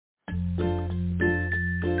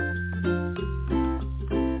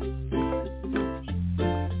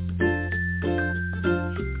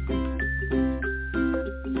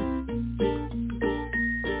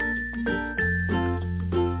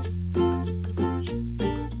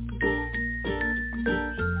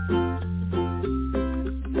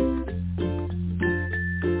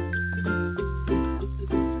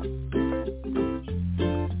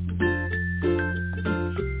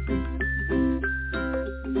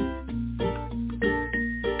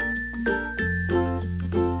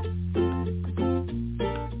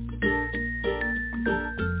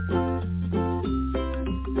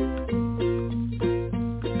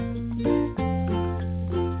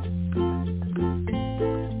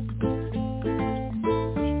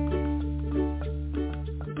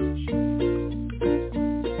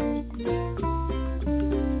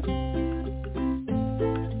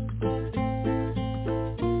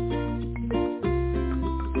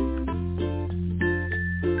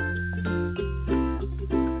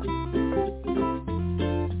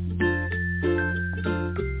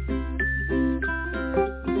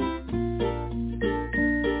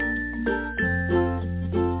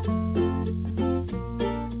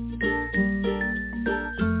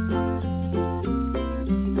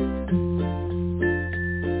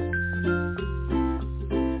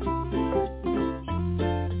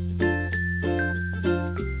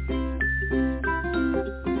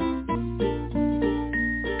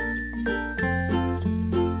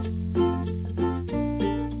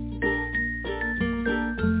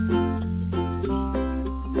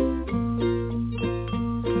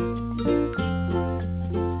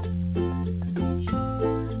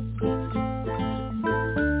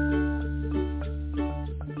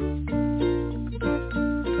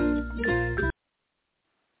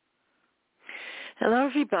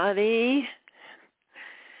everybody.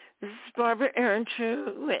 This is Barbara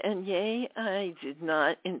Ehrentreu, and yay, I did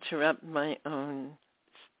not interrupt my own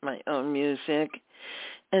music.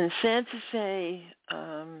 And sad to say,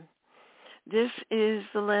 this is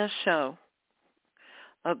the last show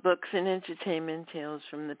of Books and Entertainment, Tales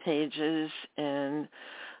from the Pages, and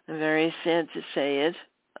I'm very sad to say it.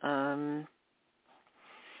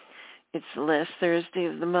 It's the last Thursday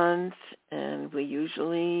of the month, and we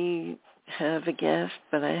usually have a guest,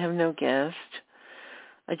 but I have no guest.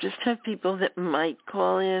 I just have people that might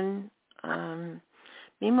call in.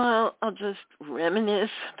 Meanwhile, I'll just reminisce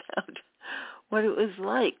about what it was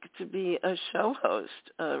like to be a show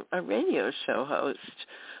host, a radio show host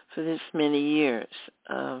for this many years.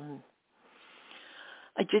 I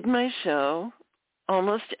did my show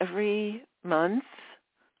almost every month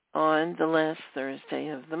on the last Thursday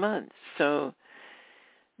of the month. So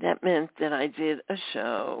that meant that I did a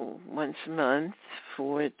show once a month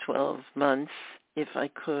for 12 months if I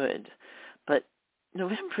could. But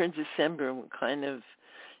November and December were kind of,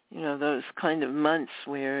 those kind of months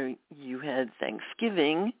where you had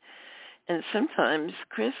Thanksgiving and sometimes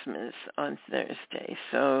Christmas on Thursday.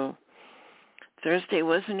 So Thursday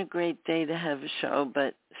wasn't a great day to have a show,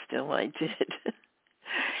 but still I did.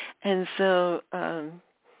 And so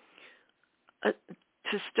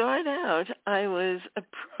to start out, I was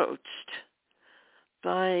approached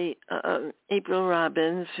by April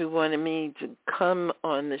Robbins, who wanted me to come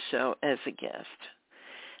on the show as a guest.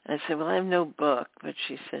 I said, well, I have no book, but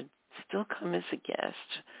she said, still come as a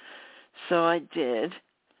guest. So I did.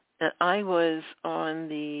 And I was on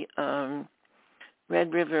the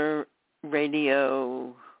Red River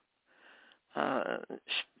Radio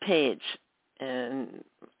page, and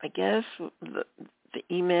I guess the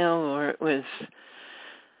email, or it was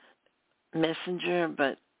Messenger,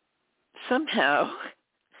 but somehow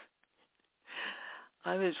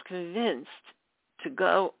I was convinced to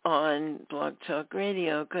go on Blog Talk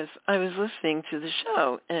Radio because I was listening to the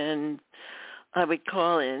show, and I would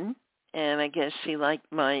call in, and I guess she liked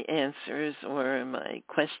my answers or my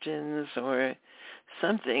questions or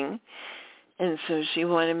something, and so she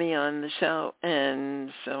wanted me on the show,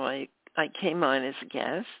 and so I came on as a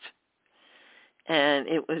guest. And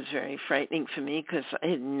it was very frightening for me because I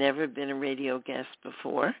had never been a radio guest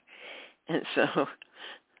before. And so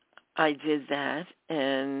I did that,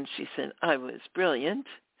 and she said I was brilliant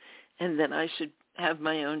and that I should have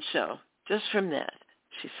my own show. Just from that,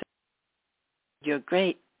 she said, you're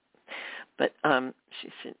great. But she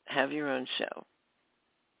said, have your own show.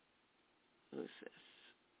 Who's this?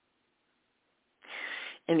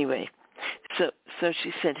 Anyway, so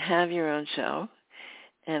she said, have your own show.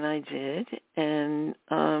 And I did, and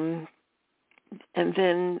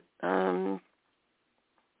then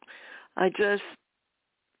I just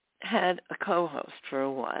had a co-host for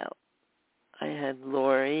a while. I had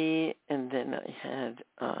Lori, and then I had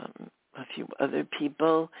a few other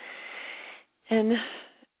people, and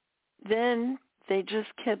then they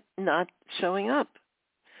just kept not showing up.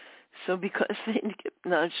 So because they kept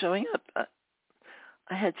not showing up,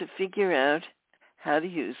 I had to figure out how to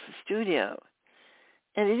use the studio.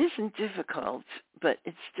 And it isn't difficult, but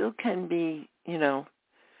it still can be,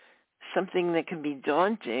 something that can be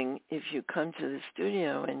daunting if you come to the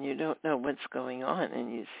studio and you don't know what's going on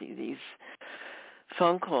and you see these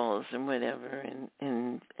phone calls and whatever,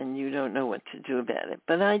 and you don't know what to do about it.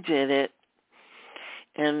 But I did it,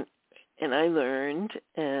 and I learned,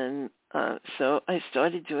 and so I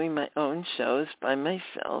started doing my own shows by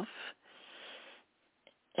myself.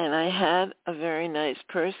 And I had a very nice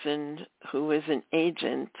person who was an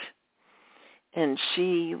agent, and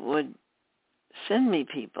she would send me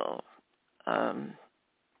people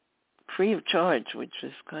free of charge, which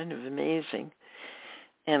was kind of amazing.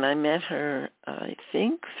 And I met her, I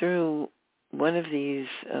think, through one of these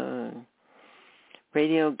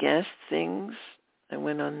radio guest things. I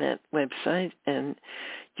went on that website, and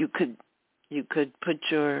you could put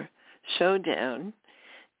your show down,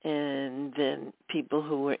 and then people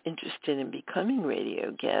who were interested in becoming radio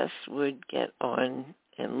guests would get on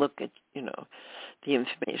and look at, the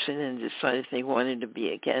information and decide if they wanted to be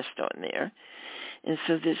a guest on there. And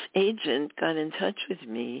so this agent got in touch with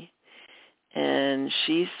me, and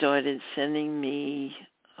she started sending me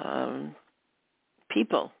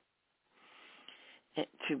people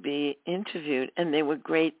to be interviewed. And they were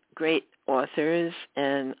great, great authors,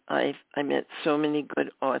 and I met so many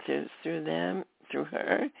good authors through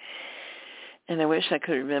her, and I wish I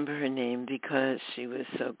could remember her name because she was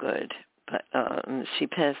so good. But she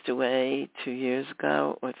passed away 2 years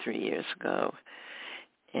ago or 3 years ago,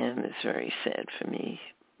 and it's very sad for me.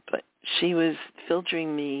 But she was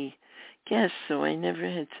filtering me guest, so I never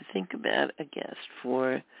had to think about a guest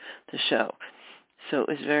for the show. So it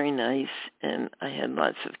was very nice, and I had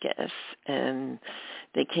lots of guests, and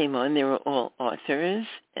they came on. They were all authors,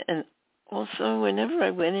 and also whenever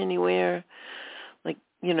I went anywhere, like,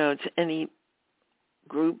 to any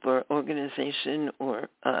group or organization or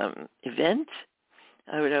event,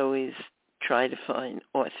 I would always try to find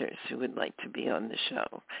authors who would like to be on the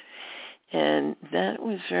show. And that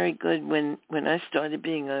was very good. When I started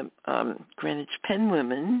being a Greenwich Pen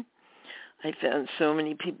Woman, I found so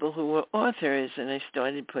many people who were authors, and I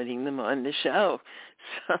started putting them on the show.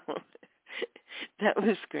 So that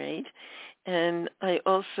was great. And I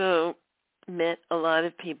also met a lot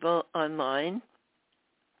of people online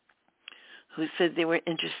who said they were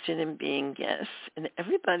interested in being guests. And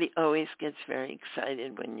everybody always gets very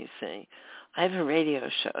excited when you say, I have a radio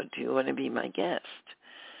show. Do you want to be my guest?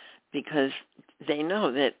 Because they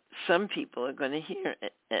know that some people are going to hear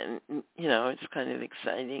it. And, it's kind of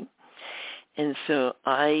exciting. And so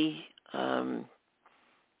I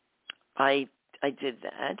did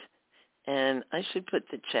that, and I should put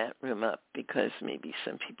the chat room up because maybe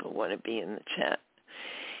some people want to be in the chat.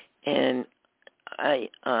 And I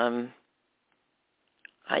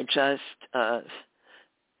just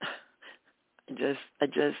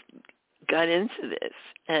got into this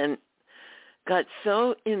and got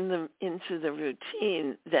so into the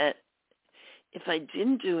routine that if I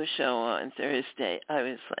didn't do a show on Thursday, I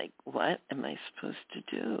was like, what am I supposed to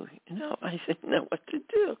do? I didn't know what to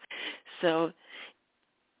do. So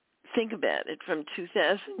think about it. From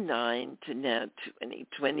 2009 to now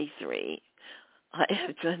 2023, I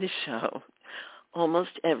have done a show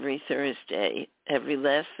almost every Thursday, every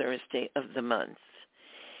last Thursday of the month.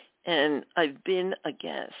 And I've been a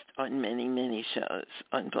guest on many, many shows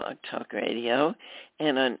on Blog Talk Radio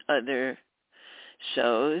and on other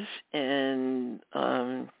shows, and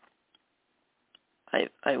I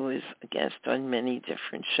was a guest on many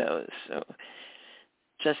different shows, so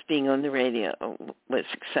just being on the radio was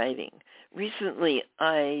exciting. Recently,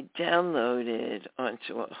 I downloaded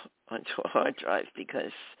onto a hard drive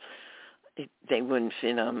because they wouldn't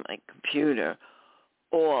fit on my computer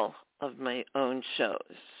all of my own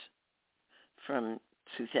shows from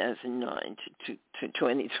 2009 to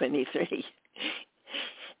 2023.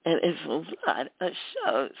 And it's a lot of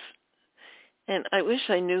shows. And I wish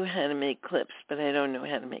I knew how to make clips, but I don't know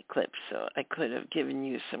how to make clips, so I could have given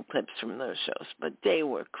you some clips from those shows. But they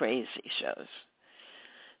were crazy shows.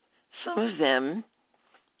 Some of them,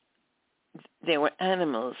 there were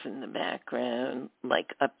animals in the background,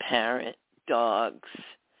 like a parrot, dogs,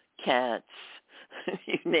 cats,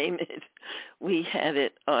 you name it. We had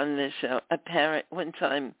it on the show. A parrot, one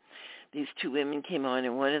time, these two women came on,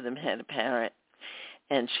 and one of them had a parrot.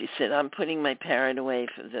 And she said, I'm putting my parrot away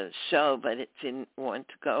for the show, but it didn't want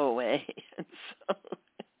to go away. And so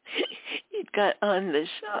it got on the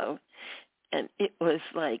show. And it was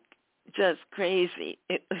like just crazy.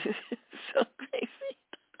 It was so crazy.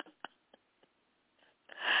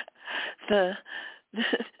 The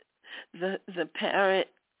parrot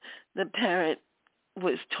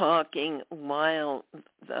was talking while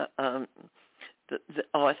the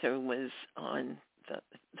author was on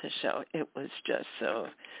the show. It was just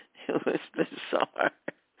it was bizarre.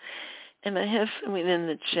 And I have someone in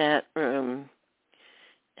the chat room,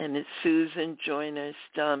 and it's Susan Joyner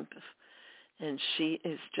Stump, and she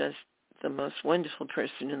is just the most wonderful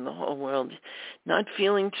person in the whole world. Not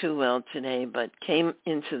feeling too well today, but came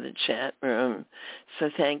into the chat room. So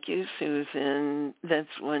thank you, Susan.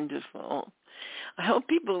 That's wonderful. I hope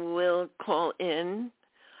people will call in.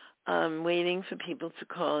 I'm waiting for people to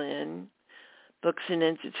call in. Books and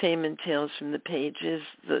Entertainment Tales from the Pages.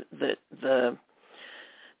 The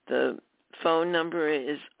phone number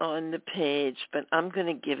is on the page, but I'm going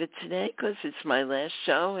to give it today because it's my last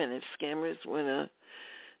show, and if scammers want to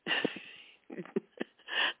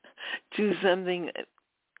do something,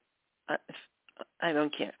 I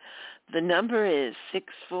don't care. The number is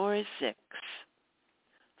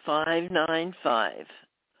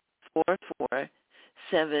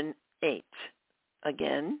 646-595-4478.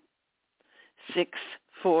 Again,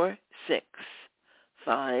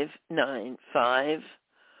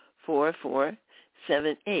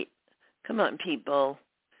 646-595-4478. Come on, people.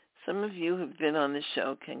 Some of you who've been on the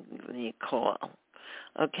show can give me a call.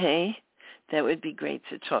 Okay? That would be great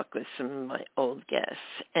to talk with some of my old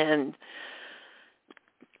guests. And,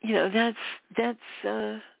 that's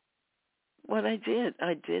what I did.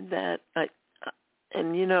 I did that.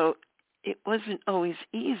 And it wasn't always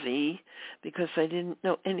easy because I didn't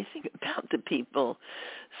know anything about the people.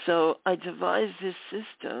 So I devised this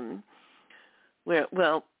system where,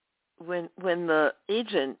 when the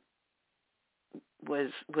agent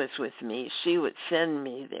was with me, she would send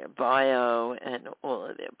me their bio and all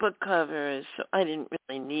of their book covers, so I didn't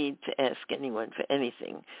really need to ask anyone for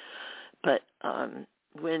anything. But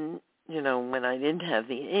when I didn't have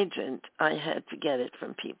the agent, I had to get it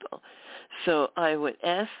from people. So I would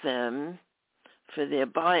ask them for their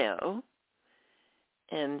bio,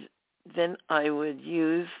 and then I would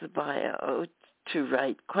use the bio to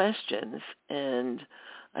write questions, and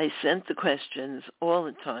I sent the questions all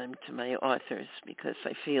the time to my authors because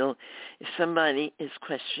I feel if somebody is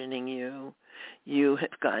questioning you, you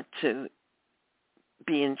have got to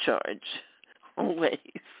be in charge always.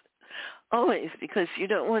 Always, because you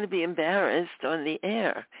don't want to be embarrassed on the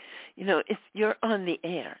air. If you're on the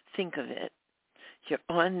air, think of it. You're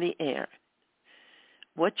on the air.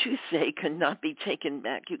 What you say cannot be taken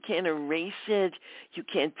back. You can't erase it. You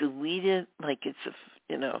can't delete it like it's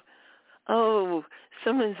oh,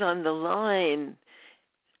 someone's on the line.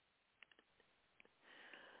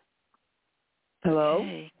 Hello?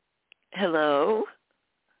 Okay. Hello?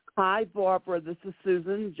 Hi, Barbara. This is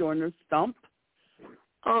Susan, Joiner Stump.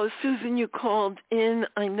 Oh, Susan, you called in.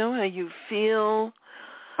 I know how you feel.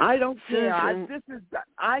 I don't care. Susan.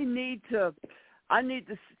 I need to,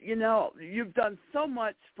 you've done so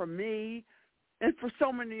much for me and for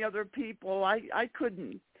so many other people. I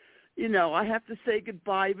couldn't, I have to say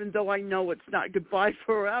goodbye, even though I know it's not goodbye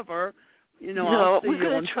forever. I'll see we're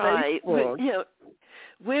going to try. Facebook.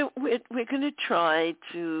 We're going to try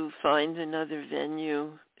to find another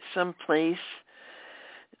venue, someplace,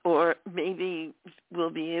 or maybe we'll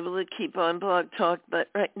be able to keep on Blog Talk. But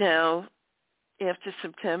right now, after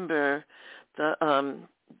September, the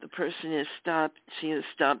person has stopped. She has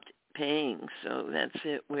stopped paying, so that's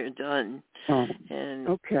it. We're done. Oh, and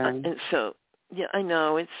okay. And so, yeah, I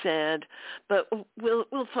know it's sad, but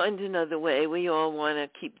we'll find another way. We all want to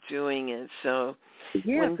keep doing it. So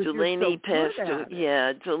when Delaney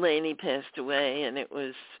Delaney passed away, and it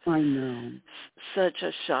was such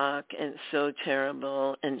a shock and so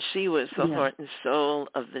terrible. And she was the heart and soul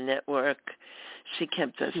of the network. She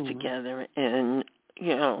kept us together, and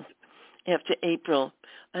after April,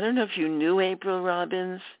 I don't know if you knew April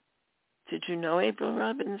Robbins. Did you know April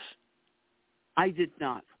Robbins? I did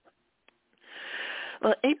not.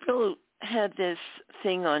 Well, April had this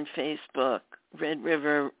thing on Facebook, Red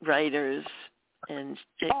River Writers, and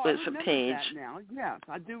it was a page. That now. Yes,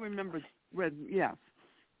 I do remember yes.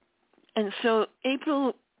 And so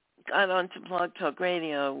April got onto Blog Talk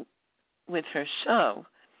Radio with her show.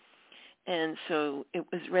 And so it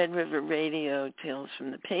was Red River Radio, Tales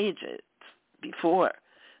from the Pages before.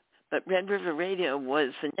 But Red River Radio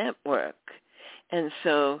was the network. And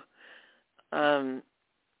so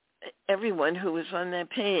everyone who was on that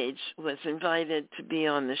page was invited to be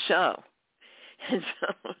on the show. And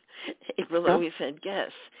so April always had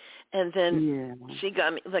guests. And then she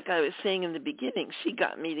got me, like I was saying in the beginning, she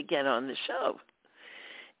got me to get on the show.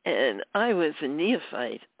 And I was a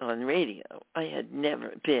neophyte on radio. I had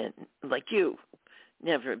never been, like you,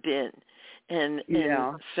 never been. And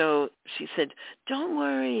so she said, don't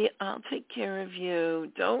worry, I'll take care of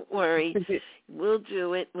you. Don't worry. We'll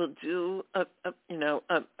do it. We'll do a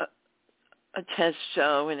test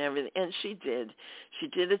show and everything. And she did. She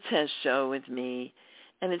did a test show with me,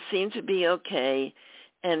 and it seemed to be okay.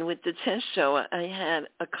 And with the test show, I had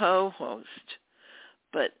a co-host.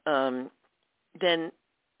 But then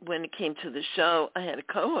when it came to the show, I had a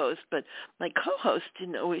co-host, but my co-host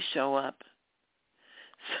didn't always show up.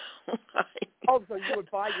 So so you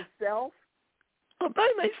would by yourself? Oh, by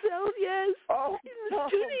myself, yes. Oh, in the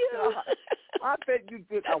studio. God. I bet you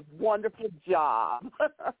did a wonderful job.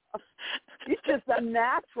 You're just a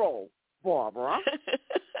natural, Barbara.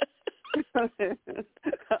 Oh,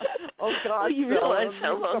 God. Well, you realize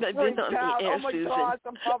how long I've been on the air, Susan. Oh, my God,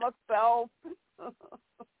 I'm by myself.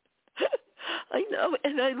 I know,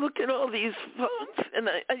 and I look at all these phones, and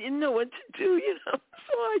I didn't know what to do,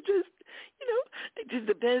 So I just, I did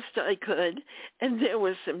the best I could. And there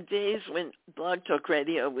were some days when Blog Talk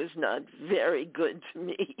Radio was not very good to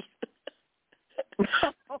me.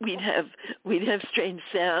 We'd have strange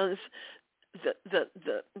sounds.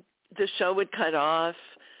 The show would cut off.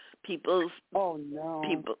 People, no,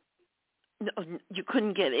 you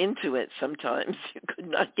couldn't get into it sometimes. You could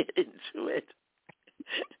not get into it.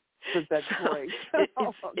 That's great.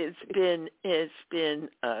 It's been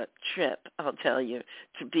a trip, I'll tell you.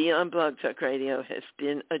 To be on Blog Talk Radio has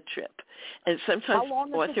been a trip. And sometimes How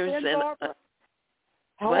long authors has it been, Barbara?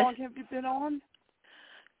 How long have you been on?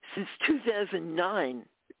 Since 2009.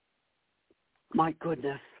 My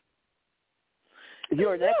goodness.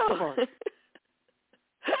 You're an expert.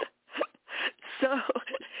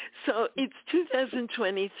 So it's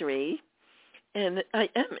 2023, And I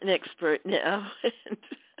am an expert now. And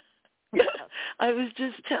Yes. I was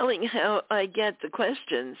just telling how I get the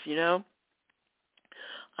questions, you know.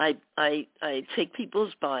 I take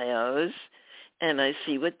people's bios and I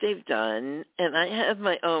see what they've done, and I have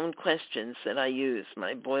my own questions that I use,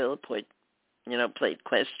 my boilerplate, plate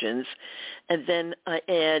questions, and then I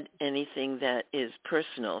add anything that is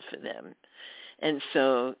personal for them. And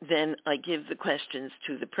so then I give the questions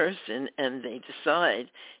to the person and they decide.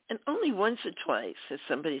 And only once or twice has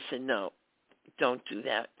somebody said, no, don't do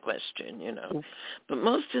that question, But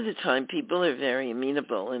most of the time people are very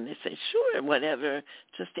amenable and they say, sure, whatever,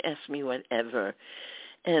 just ask me whatever.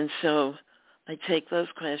 And so I take those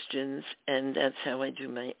questions and that's how I do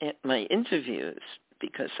my interviews,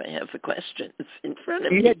 because I have the questions in front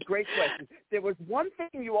of me. You had great questions. There was one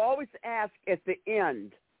thing you always ask at the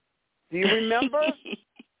end. Do you remember?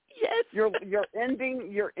 Yes. Your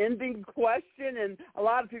ending question, and a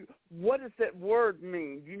lot of people, what does that word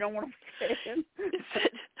mean? You know what I'm saying? Is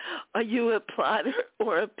it, are you a plotter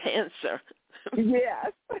or a pantser?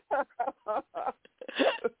 Yes.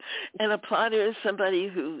 And a plotter is somebody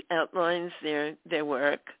who outlines their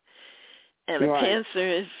work. And a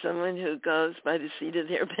pantser is someone who goes by the seat of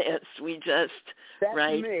their pants. We just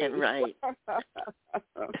write and write.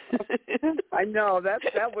 I know.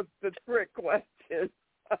 That was the trick question.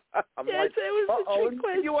 I'm yes, like, that was the trick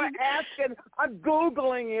question. You were asking. I'm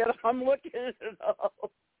Googling it. I'm looking it up.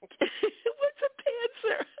 What's a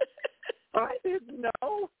pantser? I didn't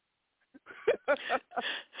know. I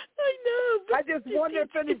know. I just wonder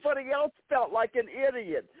if anybody else felt like an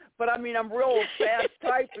idiot. But, I mean, I'm real fast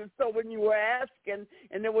typing, so when you were asking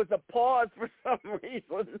and there was a pause for some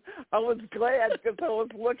reason, I was glad because I was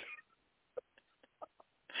looking.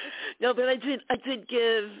 No, but I did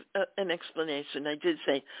give an explanation. I did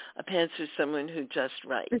say a pantser is someone who just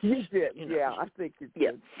writes. You did, yeah. I think you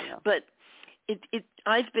did. Yeah. But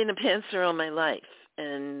I've been a pantser all my life,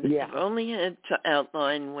 and I've only had to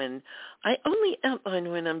outline when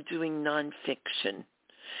I'm doing nonfiction,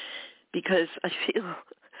 because I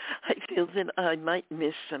feel that I might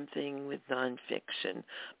miss something with nonfiction,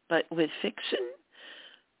 but with fiction,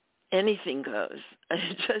 anything goes.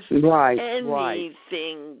 Anything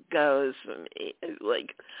goes for me.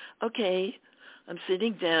 Like, okay, I'm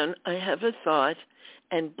sitting down, I have a thought,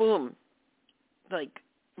 and boom, like,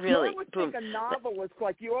 really, I would boom. think a novelist,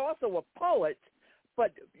 like you're also a poet,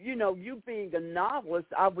 but, you being a novelist,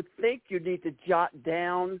 I would think you need to jot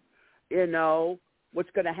down,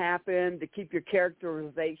 what's going to happen, to keep your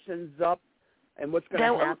characterizations up, and what's going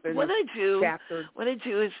to happen. What I do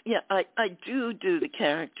is, I do the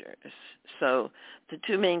characters. So the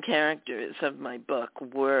two main characters of my book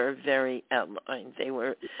were very outlined. They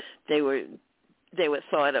were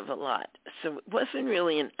thought of a lot. So it wasn't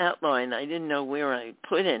really an outline. I didn't know where I'd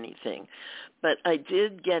put anything. But I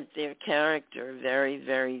did get their character very,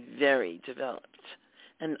 very, very developed.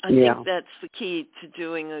 And I think that's the key to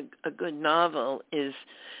doing a good novel, is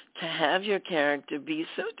to have your character be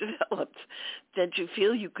so developed that you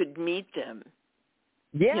feel you could meet them.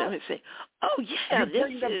 Yeah. And say, oh, yeah, you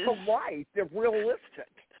bring them to life. They're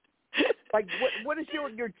realistic. Like, what is your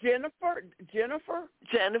Jennifer?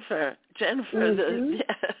 Jennifer. Mm-hmm.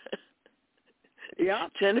 Yeah.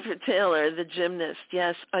 Jennifer Taylor, the gymnast.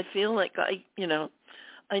 Yes, I feel like I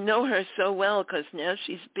know her so well because now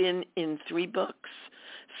she's been in 3 books.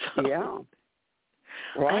 So yeah.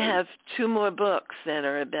 Right. I have 2 more books that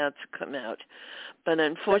are about to come out. But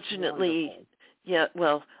unfortunately, I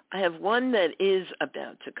have one that is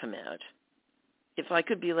about to come out. If I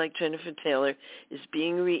Could Be Like Jennifer Taylor is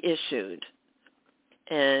being reissued.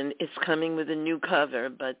 And it's coming with a new cover,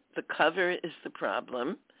 but the cover is the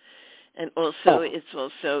problem. And also, it's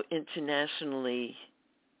also internationally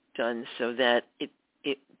done so that it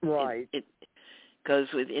goes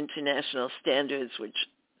with international standards, which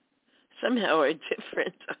somehow are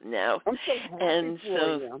different now. I'm so happy and for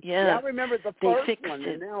so, you. Yeah, I remember the first one,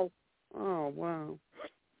 and now, oh, wow.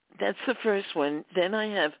 That's the first one. Then I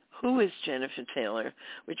have Who is Jennifer Taylor,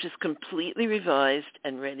 which is completely revised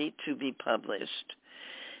and ready to be published.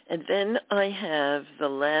 And then I have the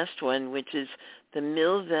last one, which is The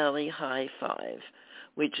Mill Valley High Five,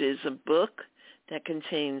 which is a book that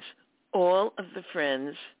contains all of the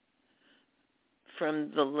friends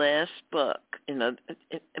from the last book,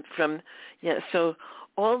 so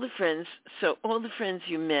all the friends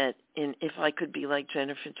you met in If I Could Be Like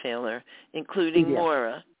Jennifer Taylor, including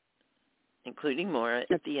Maura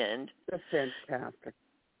at the end. That's fantastic.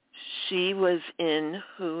 She was in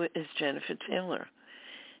Who is Jennifer Taylor.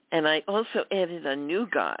 And I also added a new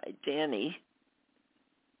guy, Danny.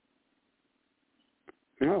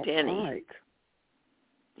 Oh, right.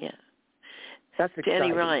 Yeah. That's exciting.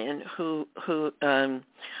 Danny Ryan, who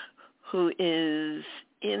is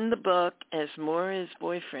in the book as Maura's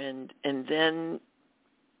boyfriend, and then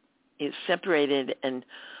is separated and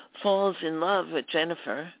falls in love with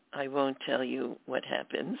Jennifer. I won't tell you what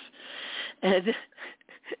happens. And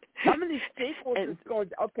how many sequels is going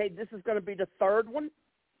to, okay, this is going to be the third one?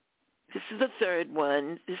 This is the third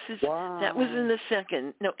one. That was in the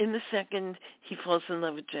second. No, in the second, he falls in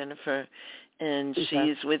love with Jennifer, and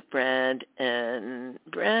she's with Brad. And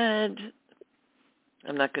Brad,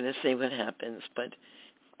 I'm not going to say what happens, but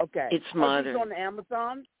it's modern. Is this on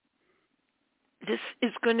Amazon? This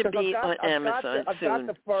is going to be on Amazon soon. I've got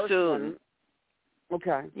the first one.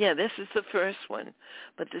 Okay. Yeah, this is the first one.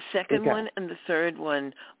 But the second one and the third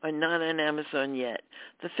one are not on Amazon yet.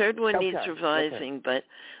 The third one needs revising, but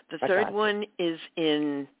the third one is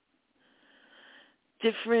in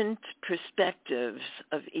different perspectives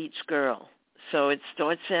of each girl. So it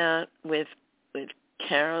starts out with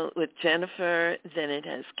Jennifer, then it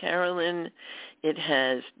has Carolyn, it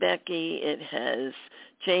has Becky, it has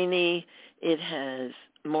Janie, it has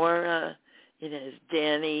Maura, it has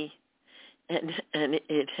Danny, and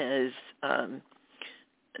it has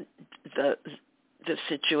the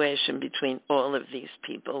situation between all of these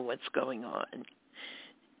people, what's going on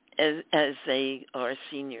as they are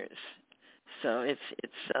seniors. So it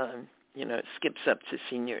skips up to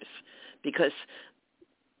seniors, because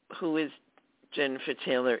who is Jennifer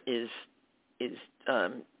Taylor is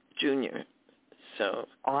junior. So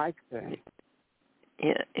I see.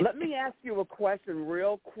 Yeah. Let me ask you a question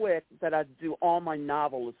real quick that I do all my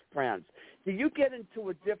novelist friends. Do you get into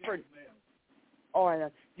a different? Do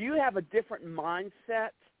you have a different mindset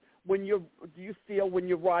when do you feel when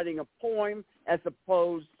you're writing a poem as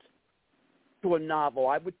opposed to a novel?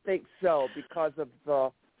 I would think so, because of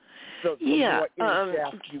the more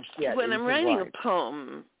in-depth you get. When I'm writing a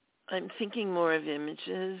poem, I'm thinking more of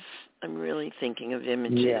images. I'm really thinking of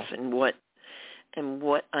images and what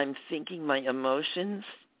I'm thinking. My emotions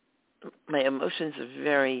are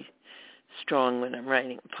very strong when I'm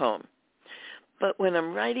writing a poem. But when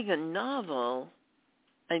I'm writing a novel,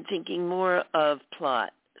 I'm thinking more of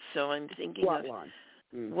plot. So I'm thinking of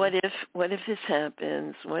what if this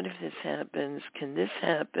happens? What if this happens? Can this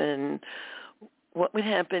happen? What would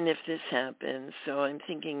happen if this happens? So I'm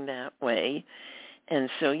thinking that way. And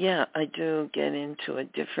so, I do get into a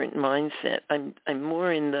different mindset. I'm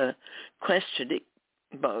more in the questioning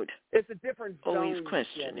mode. It's a different zone. Always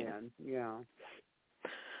questioning. Yeah.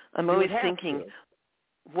 I'm always thinking,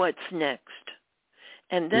 what's next?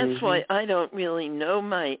 And that's why I don't really know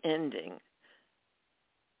my ending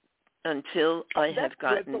until I have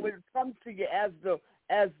gotten. So it comes to you as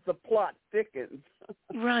the plot thickens.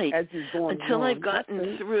 Right. As you're going until on. I've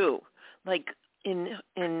gotten through, like in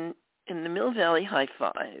the Mill Valley High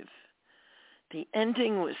Five, the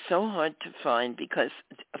ending was so hard to find because,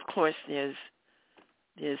 of course, there's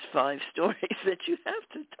 5 stories that you have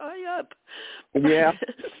to tie up. Yeah.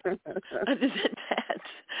 Other than that,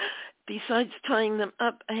 besides tying them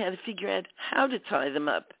up, I had to figure out how to tie them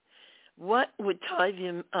up. What would tie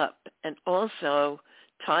them up, and also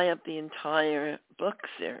tie up the entire book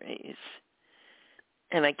series.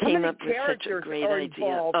 And I came up with such a great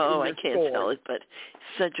idea. Oh, I can't tell it, but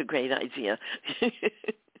such a great idea.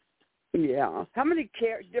 Yeah. How many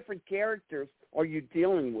different characters are you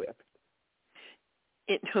dealing with?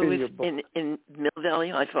 Who is in Mill Valley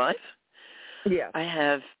High Five? Yeah. I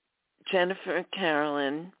have Jennifer,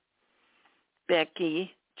 Carolyn,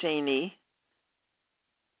 Becky, Janie,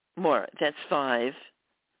 Maura. That's 5.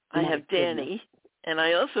 I have Danny, and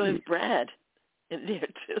I also have Brad in there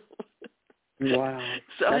too. Wow.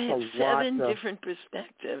 So I have 7 different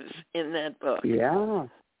perspectives in that book. Yeah.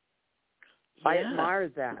 I admire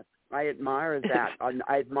that. I admire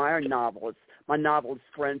novelists. My novelist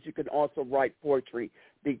friends, you can also write poetry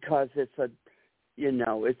because it's a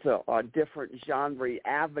different genre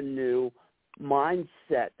avenue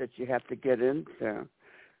mindset that you have to get into.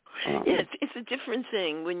 It's a different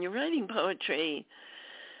thing. When you're writing poetry,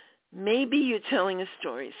 maybe you're telling a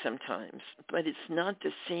story sometimes, but it's not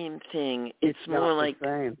the same thing. It's more like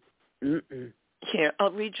the same. Here,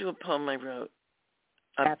 I'll read you a poem I wrote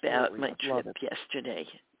about my trip yesterday.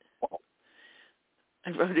 I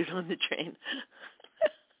wrote it on the train.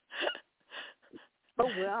 Oh,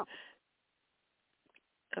 wow.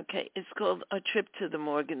 Okay, it's called A Trip to the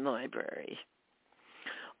Morgan Library.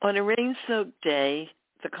 On a rain-soaked day,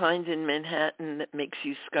 the kind in Manhattan that makes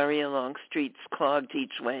you scurry along streets clogged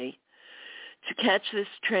each way. To catch this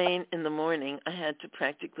train in the morning, I had to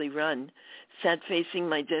practically run, sat facing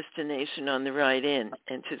my destination on the ride in,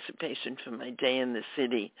 anticipation for my day in the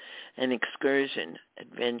city, an excursion,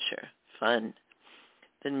 adventure, fun.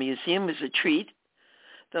 The museum was a treat,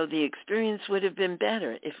 though the experience would have been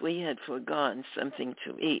better if we had foregone something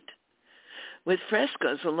to eat. With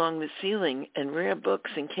frescoes along the ceiling and rare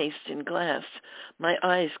books encased in glass, my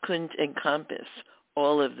eyes couldn't encompass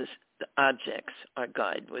all of the objects our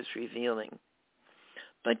guide was revealing.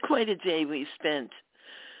 But quite a day we spent.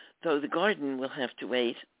 Though the garden will have to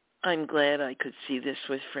wait, I'm glad I could see this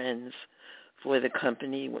with friends, for the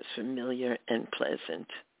company was familiar and pleasant.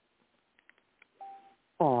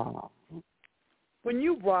 Aw. When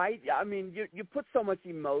you write, I mean, you put so much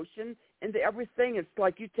emotion into everything. It's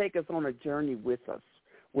like you take us on a journey with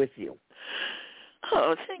you.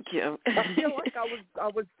 Oh, thank you. I feel like I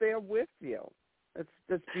was there with you.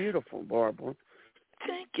 That's beautiful, Barbara.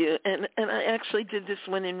 Thank you. And I actually did this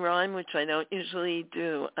one in rhyme, which I don't usually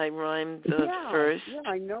do. I rhymed the first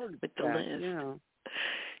I noticed with the that. last. Yeah.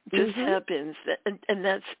 Just happens, and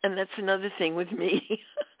that's another thing with me.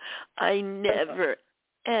 I never,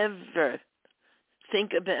 ever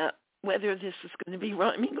think about whether this is going to be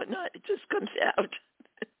rhyming or not. It just comes out.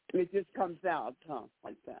 It just comes out, huh?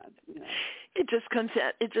 Like that. Yeah. It just comes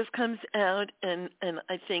out. It just comes out, and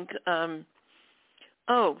I think,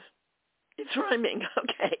 oh, it's rhyming.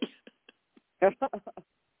 Okay.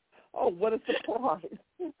 Oh, what a surprise!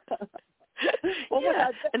 Well, yeah,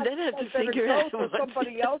 and then I have to figure out so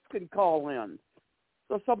somebody else can call in.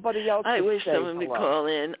 So somebody else. I wish someone would call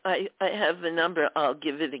in. I have the number. I'll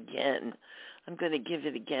give it again. I'm going to give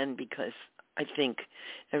it again because I think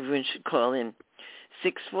everyone should call in.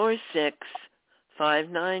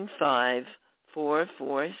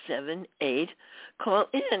 646-595-4478. Call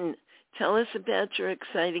in. Tell us about your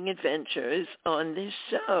exciting adventures on this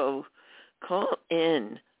show. Call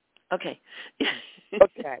in. Okay.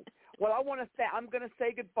 Okay. Well, I'm going to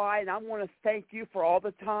say goodbye, and I want to thank you for all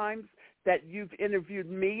the times that you've interviewed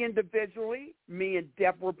me individually, me and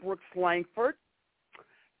Deborah Brooks Langford,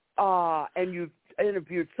 and you've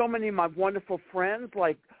interviewed so many of my wonderful friends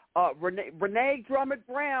like Renee Drummond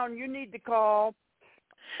Brown. You need to call.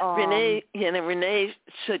 Renee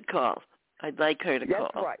should call. I'd like her to call.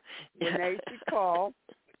 That's right. Renee should call.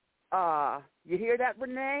 You hear that,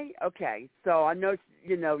 Renee? Okay. So I know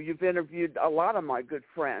you've interviewed a lot of my good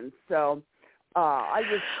friends. So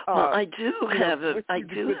I do have a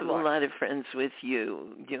lot of friends with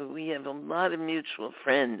you. We have a lot of mutual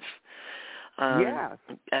friends. Yes.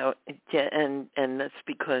 And that's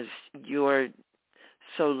because you're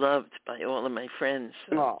so loved by all of my friends.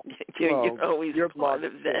 So you're always part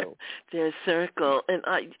of their circle. And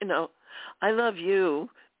I love you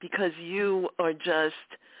because you are just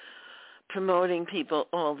promoting people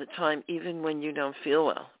all the time, even when you don't feel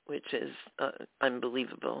well, which is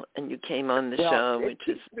unbelievable. And you came on the show, which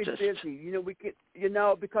is just busy.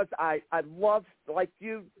 Because I love, like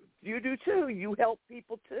you do too. You help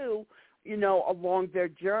people too, along their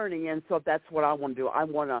journey, and so that's what I want to do. I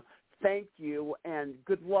want to thank you and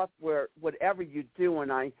good luck whatever you do,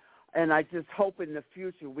 and I just hope in the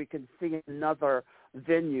future we can see another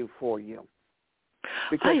venue for you.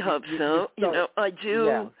 I hope so. I do.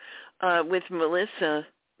 Yeah. With Melissa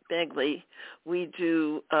Begley, we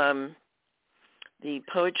do the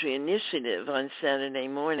Poetry Initiative on Saturday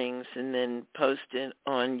mornings and then post it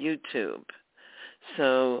on YouTube.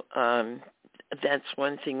 So that's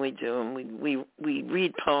one thing we do, and we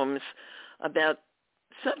read poems about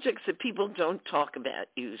subjects that people don't talk about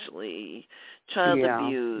usually: child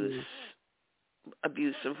abuse,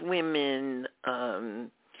 abuse of women.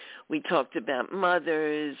 We talked about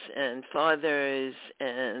mothers and fathers,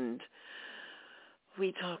 and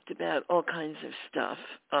we talked about all kinds of stuff.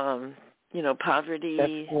 Poverty.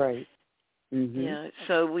 That's great. Mm-hmm. Yeah.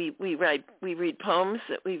 So we read poems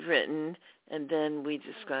that we've written, and then we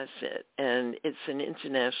discuss it. And it's an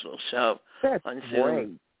international show on Zoom. Great.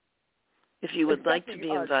 If you would like to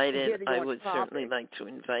be invited, I would certainly like to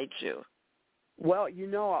invite you. Well, I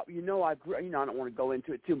grew. I don't want to go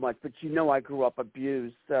into it too much, but I grew up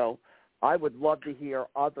abused, so I would love to hear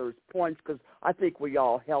others' points because I think we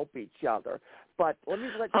all help each other. But let me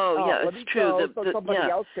let it's true. So somebody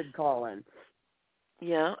else can call in.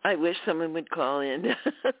 Yeah, I wish someone would call in.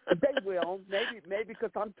 They will, maybe because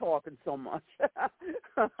I'm talking so much.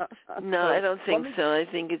 No, I don't think so. I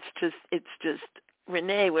think it's just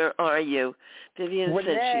Renee. Where are you? Vivian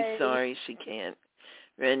said she's sorry she can't.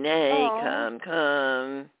 Renee,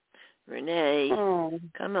 come. Renee,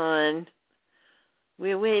 come on.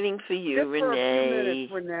 We're waiting for you, just Renee. For a few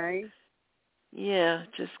minutes, Renee. Yeah,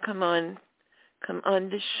 just come on. Come on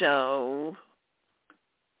the show.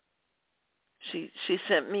 She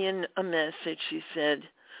sent me a message. She said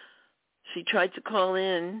she tried to call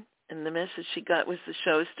in, and the message she got was the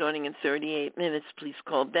show is starting in 38 minutes. Please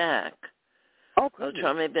call back. I'll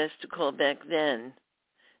try my best to call back then.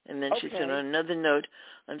 And then she said, on another note,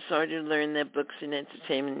 I'm sorry to learn that Books and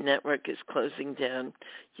Entertainment Network is closing down.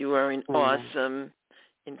 You are an awesome,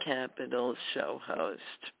 in capitals, show host,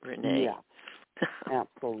 Renee. Yeah,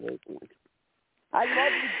 absolutely. I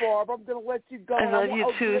love you, Barb. I'm going to let you go. I love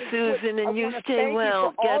you too, Susan, and you stay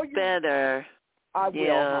well. Get better. I will,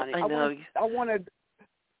 honey. I know. I wanted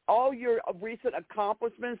all your recent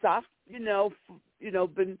accomplishments. I've, been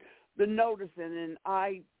noticing, and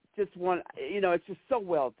I just want, it's just so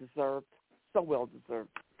well deserved. So well deserved.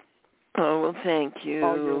 Oh, well, thank you.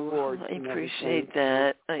 All your awards. I appreciate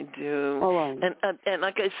that. I do. All right. And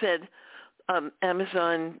like I said,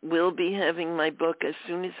 Amazon will be having my book as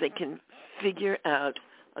soon as they can figure out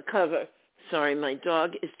a cover. Sorry, my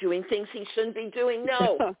dog is doing things he shouldn't be doing.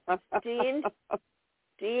 No. Dean?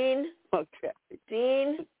 Okay.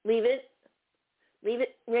 Dean, leave it. Leave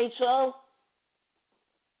it, Rachel.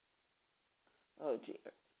 Oh,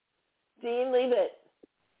 dear. Dean, leave it.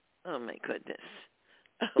 Oh, my goodness.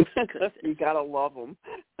 Oh, my goodness. You got to love him.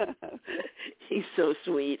 He's so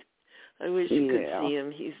sweet. I wish you could see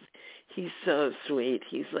him. He's so sweet.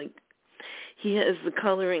 He's like, he has the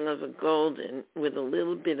coloring of a golden with a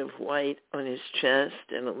little bit of white on his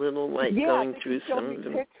chest and a little white going through some of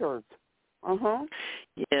them. Pictures. Yeah,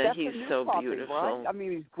 That's he's so puppy, beautiful. Right? I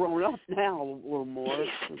mean, he's grown up now a little more.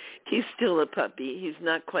 He's still a puppy. He's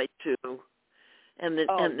not quite 2. And the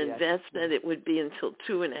vet said it would be until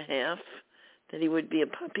 2.5 that he would be a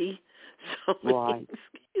puppy. So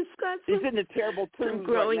he's got some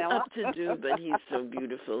growing up to do, but he's so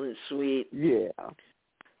beautiful and sweet. Yeah.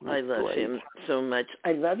 I love him so much.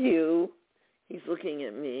 I love you. He's looking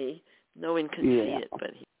at me. No one can see it,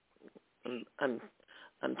 but I'm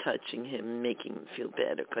touching him and making him feel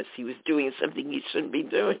better because he was doing something he shouldn't be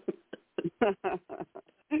doing.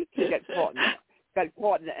 He got caught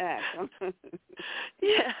in the act.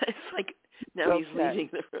 Yeah, it's like now he's leaving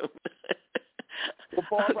the room. Well,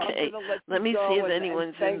 Barbara, okay, let me see if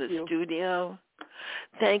anyone's in the studio.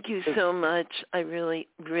 Thank you so much. I really,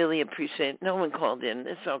 really appreciate it. No one called in.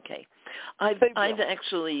 It's okay. I've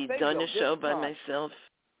actually done a show by myself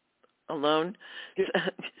alone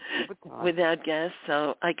without guests,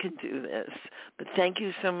 so I could do this. But thank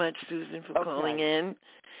you so much, Susan, for calling in.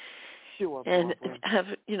 Sure, and Barbara. have,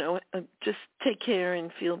 just take care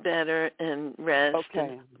and feel better and rest. Okay.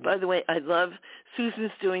 And by the way, I love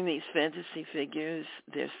Susan's doing these fantasy figures.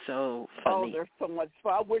 They're so funny. Oh, they're so much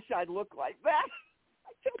fun. I wish I looked like that.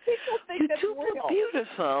 People think that's real. You're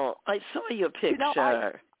beautiful. I saw your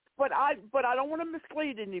picture. But I don't want to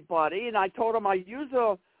mislead anybody, and I told them I use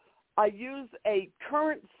a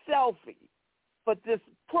current selfie, but this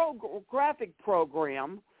graphic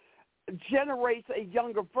program generates a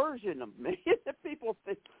younger version of me. People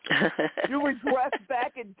think you regress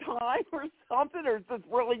back in time or something, or is this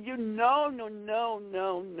really you? No.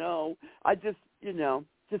 I just,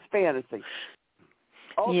 just fantasy.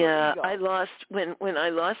 Yeah, I lost when I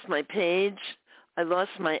lost my page. I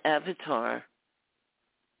lost my avatar.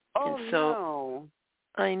 Oh, and so, no.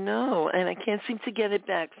 I know, and I can't seem to get it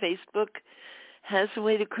back. Facebook has a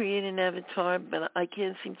way to create an avatar, but I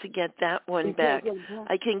can't seem to get that one back.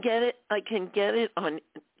 I can get it on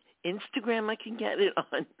Instagram. I can get it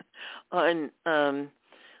on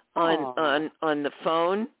the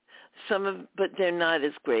phone. But they're not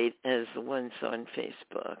as great as the ones on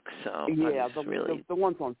Facebook. So yeah, the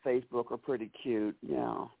ones on Facebook are pretty cute.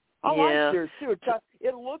 Yeah, I like yours too.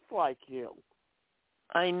 It looks like you.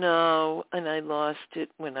 I know, and I lost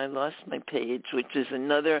it when I lost my page, which is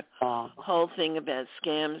another whole thing about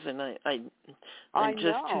scams, and I'm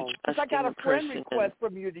just too trusting I got a friend person. request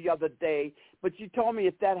from you the other day, but you told me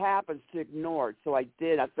if that happens to ignore it, so I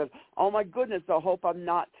did. I said, oh my goodness, I hope I'm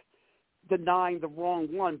not denying the wrong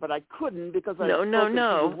one, but I couldn't because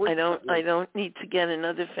No. I don't need to get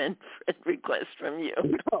another friend request from you.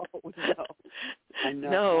 No. I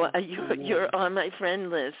know. No, you're on my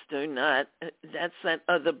friend list or not. That's that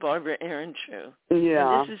other Barbara Ehrentreu.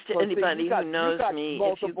 Yeah. And this is to anybody who knows me.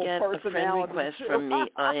 If you get a friend request from me,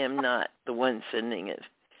 I am not the one sending it.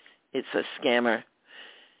 It's a scammer,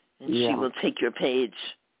 and she will take your page.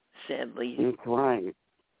 Sadly. That's right.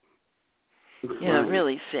 Yeah,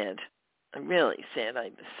 really sad. I'm really sad. I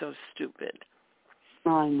was so stupid.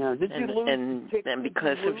 I know. Did you lose? And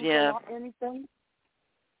because of anything?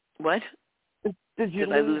 What?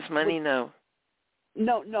 Did I lose money? No.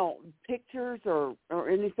 No. Pictures or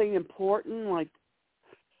anything important like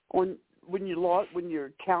when your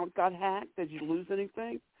account got hacked. Did you lose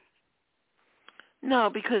anything? No,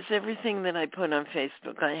 because everything that I put on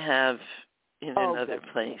Facebook, I have in another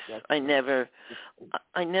place. I never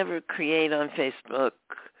create on Facebook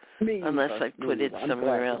Me unless either. I put it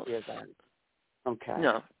somewhere else. Okay.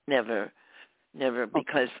 No, never,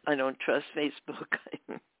 because I don't trust Facebook.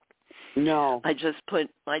 No. I just put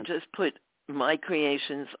my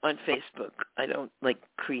creations on Facebook. I don't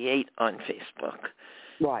create on Facebook.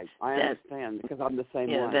 Right. I understand because I'm the same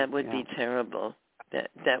way. Yeah, that would be terrible.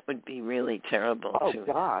 That would be really terrible to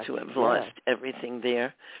have lost everything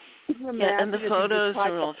there. Yeah, and the photos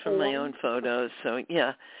are all from my own photos. So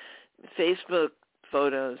yeah, Facebook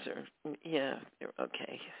photos are they're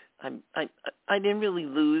okay. I didn't really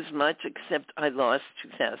lose much except I lost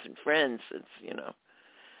 2,000 friends. It's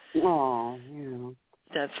Oh, yeah.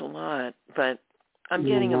 That's a lot, but I'm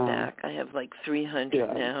getting them back. I have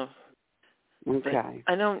 300 now. Okay. But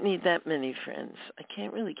I don't need that many friends. I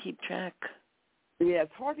can't really keep track. Yeah,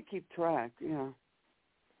 it's hard to keep track, yeah.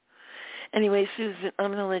 Anyway, Susan,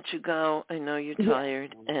 I'm going to let you go. I know you're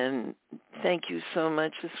tired, and thank you so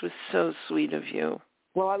much. This was so sweet of you.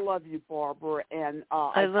 Well, I love you, Barbara, and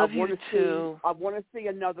I love you too. I want to see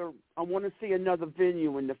another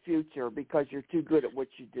venue in the future because you're too good at what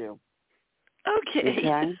you do. Okay.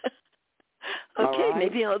 Okay. Okay, right?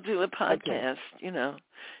 Maybe I'll do a podcast. Okay.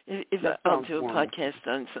 If I'll do a podcast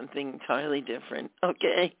on something entirely different.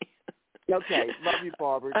 Okay. Okay. Love you,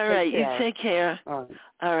 Barbara. All right. Take care. You take care. All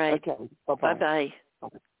right. Okay. Bye-bye. Bye-bye. Bye.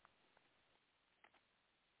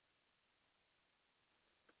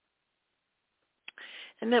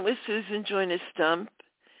 And that was Susan Joyner-Stump,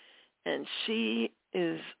 and she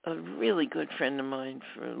is a really good friend of mine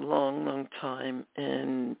for a long, long time.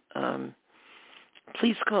 And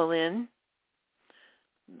please call in.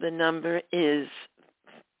 The number is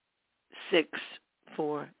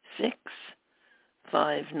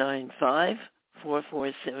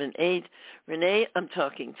 646-595-4478. Renee, I'm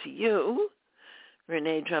talking to you.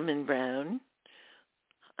 Renee Drummond Brown.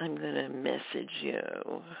 I'm going to message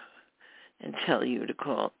you and tell you to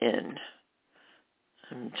call in.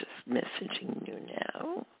 I'm just messaging you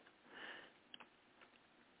now.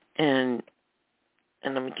 And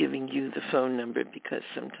I'm giving you the phone number because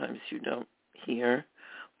sometimes you don't hear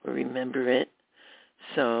or remember it.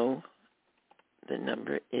 So the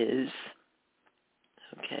number is,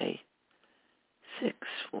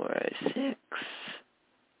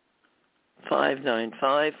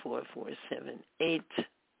 646-595-4478.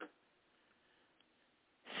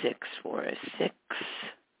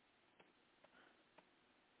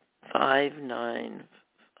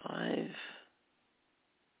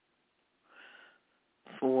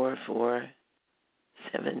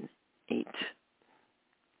 646-595-4478.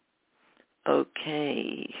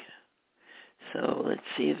 Okay. So let's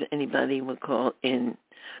see if anybody will call in.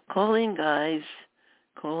 Call in, guys.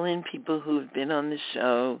 Call in people who have been on the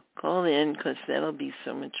show. Call in because that'll be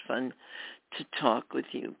so much fun to talk with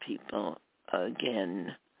you people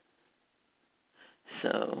again.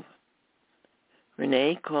 So,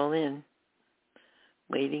 Renee, call in.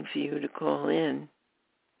 Waiting for you to call in.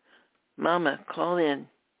 Mama, call in.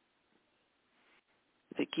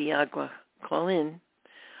 Vicky Agua, call in.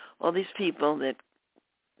 All these people that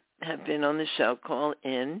have been on the show, call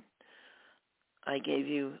in. I gave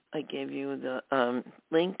you the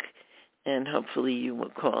link, and hopefully you will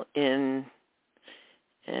call in,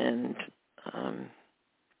 and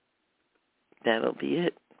that'll be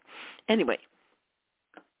it. Anyway,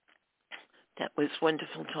 that was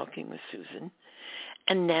wonderful talking with Susan.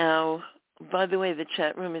 And now, by the way, the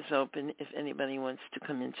chat room is open if anybody wants to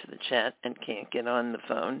come into the chat and can't get on the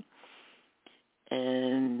phone.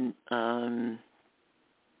 And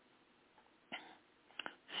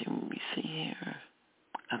see what we see here.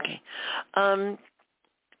 Okay.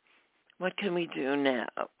 What can we do now?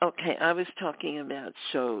 Okay, I was talking about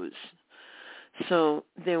shows. So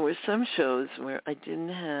there were some shows where I didn't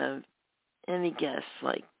have any guests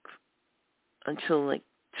until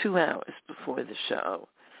 2 hours before the show.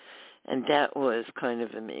 And that was kind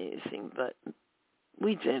of amazing, but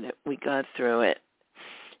we did it. We got through it.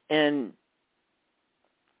 And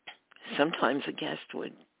sometimes a guest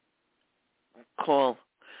would call,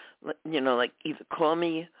 either call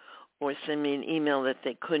me or send me an email that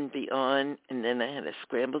they couldn't be on, and then I had to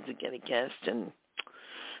scramble to get a guest, and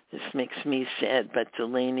this makes me sad, but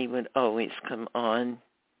Delaney would always come on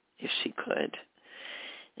if she could,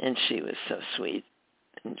 and she was so sweet,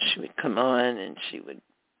 and she would come on, and she would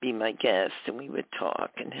be my guest, and we would talk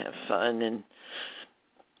and have fun, and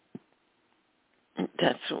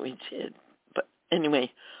that's what we did. But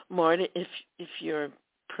anyway, Marta, if your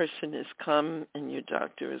person has come and your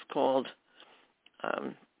doctor has called,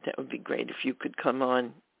 that would be great if you could come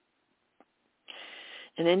on.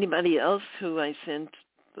 And anybody else who I sent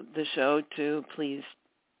the show to, please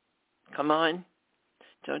come on.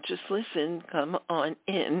 Don't just listen. Come on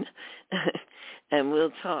in, and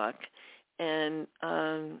we'll talk. And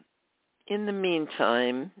in the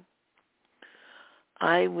meantime,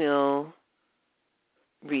 I will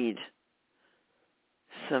read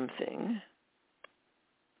something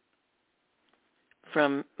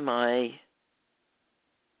from my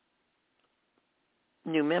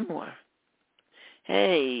new memoir.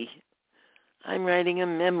 Hey, I'm writing a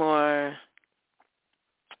memoir,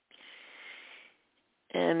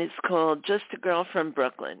 and it's called Just a Girl from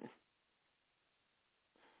Brooklyn.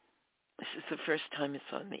 This is the first time it's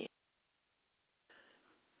on me.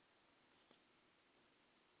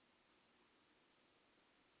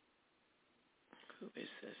 Who is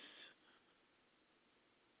this?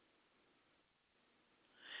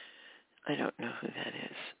 I don't know who that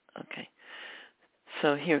is. Okay.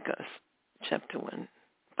 So here goes. Chapter 1.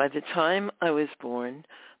 By the time I was born,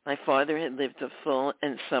 my father had lived a full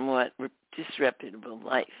and somewhat disreputable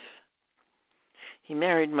life. He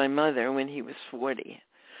married my mother when he was 40.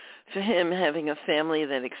 For him, having a family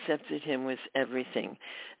that accepted him was everything,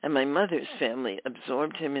 and my mother's family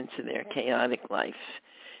absorbed him into their chaotic life.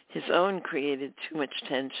 His own created too much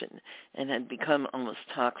tension and had become almost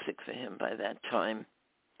toxic for him by that time.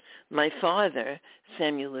 My father,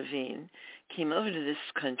 Samuel Levine, came over to this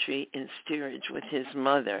country in steerage with his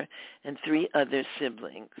mother and 3 other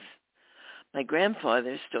siblings. My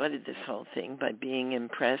grandfather started this whole thing by being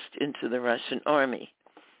impressed into the Russian army.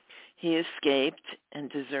 He escaped and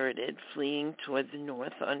deserted, fleeing toward the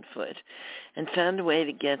north on foot, and found a way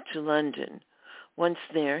to get to London. Once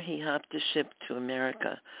there, he hopped a ship to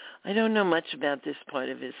America. I don't know much about this part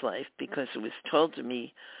of his life because it was told to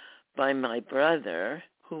me by my brother,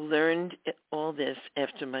 who learned all this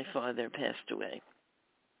after my father passed away.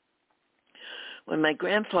 When my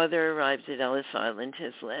grandfather arrived at Ellis Island,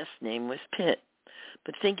 his last name was Pitt,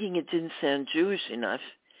 but thinking it didn't sound Jewish enough,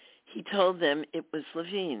 he told them it was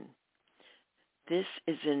Levine. This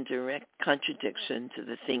is in direct contradiction to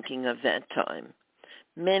the thinking of that time.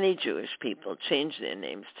 Many Jewish people changed their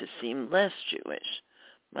names to seem less Jewish.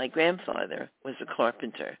 My grandfather was a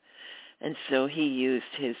carpenter, and so he used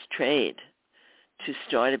his trade to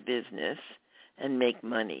start a business and make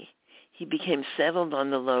money. He became settled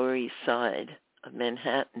on the Lower East Side of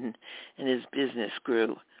Manhattan, and his business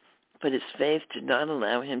grew. But his faith did not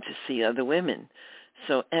allow him to see other women.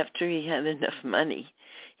 So after he had enough money,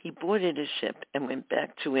 he boarded a ship and went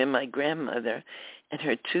back to where my grandmother and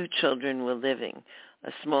her 2 children were living,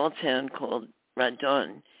 a small town called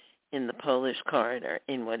Radon in the Polish corridor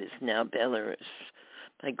in what is now Belarus.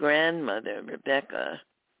 My grandmother, Rebecca,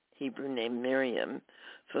 Hebrew name Miriam,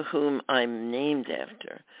 for whom I'm named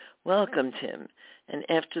after, welcomed him, and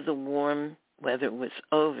after the warm weather was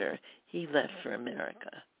over, he left for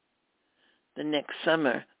America. The next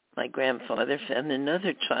summer, my grandfather found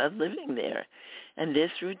another child living there, and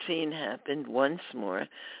this routine happened once more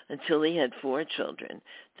until he had 4 children.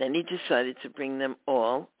 Then he decided to bring them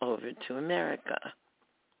all over to America.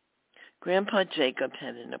 Grandpa Jacob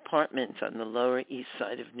had an apartment on the Lower East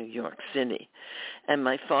Side of New York City, and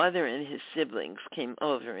my father and his siblings came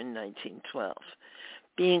over in 1912.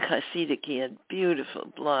 Being Hasidic, he had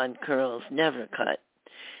beautiful blonde curls, never cut,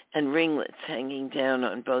 and ringlets hanging down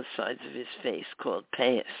on both sides of his face called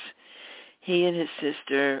payas. He and his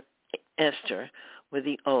sister, Esther, were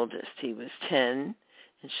the oldest. He was 10,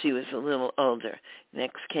 and she was a little older.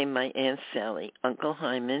 Next came my Aunt Sally, Uncle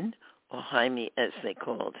Hyman, or Jaime as they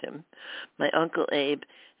called him, my Uncle Abe,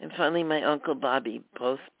 and finally my Uncle Bobby,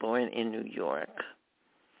 both born in New York.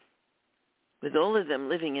 With all of them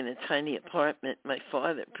living in a tiny apartment, my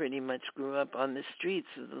father pretty much grew up on the streets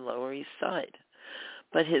of the Lower East Side.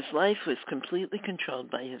 But his life was completely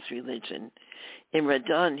controlled by his religion. In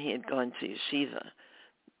Radon, he had gone to yeshiva.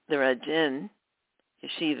 The Radin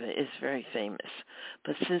yeshiva is very famous,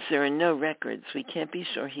 but since there are no records, we can't be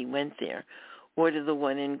sure he went there or to the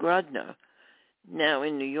one in Grodno. Now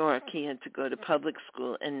in New York, he had to go to public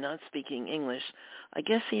school, and not speaking English, I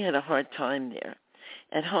guess he had a hard time there.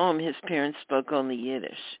 At home, his parents spoke only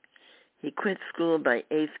Yiddish. He quit school by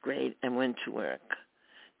 8th grade and went to work.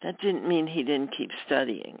 That didn't mean he didn't keep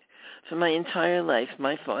studying. For my entire life,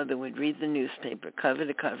 my father would read the newspaper cover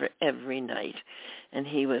to cover every night, and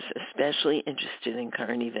he was especially interested in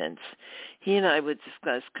current events. He and I would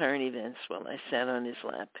discuss current events while I sat on his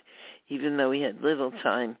lap. Even though he had little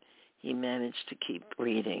time, he managed to keep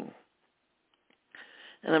reading.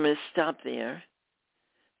 And I'm going to stop there.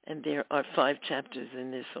 And there are 5 chapters in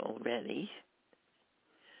this already.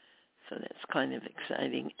 So that's kind of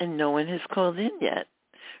exciting. And no one has called in yet.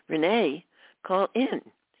 Renee, call in.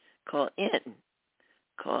 Call in.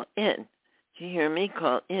 Call in. you hear me,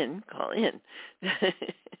 call in.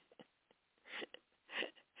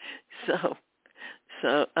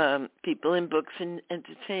 So people in books and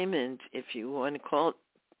entertainment, if you want to call,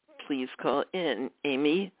 please call in.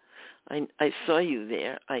 Amy, I saw you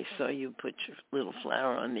there. I saw you put your little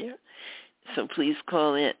flower on there. So please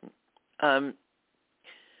call in.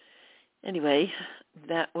 Anyway,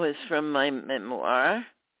 that was from my memoir,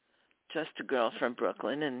 Just a Girl from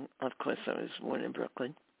Brooklyn, and of course I was born in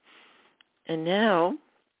Brooklyn. And now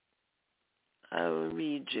I will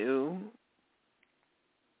read you,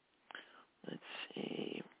 let's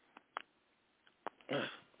see.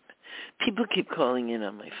 People keep calling in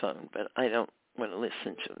on my phone, but I don't want to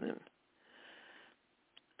listen to them.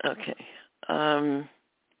 Okay.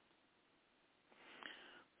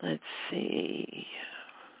 Let's see.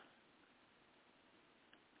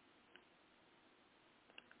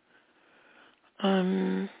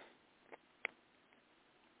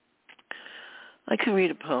 I could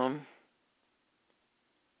read a poem.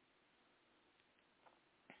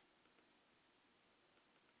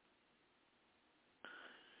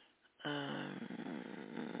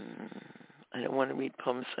 I don't want to read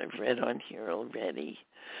poems I've read on here already.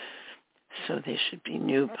 So there should be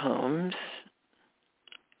new poems.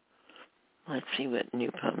 Let's see what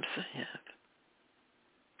new poems I have.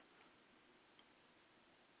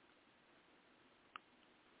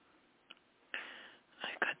 I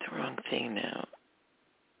got the wrong thing now.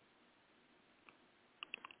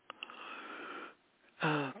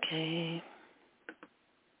 Okay.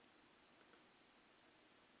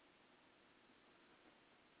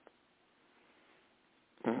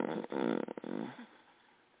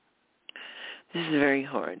 This is very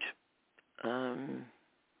hard.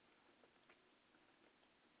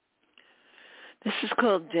 This is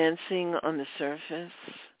called Dancing on the Surface.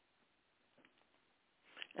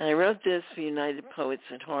 And I wrote this for United Poets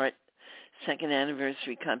at Heart, second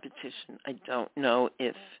anniversary competition. I don't know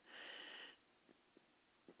if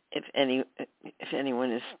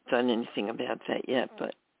anyone has done anything about that yet,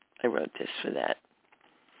 but I wrote this for that.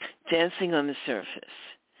 Dancing on the surface.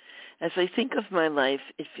 As I think of my life,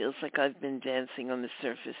 it feels like I've been dancing on the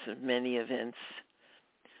surface of many events.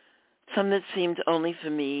 Some that seemed only for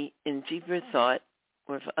me in deeper thought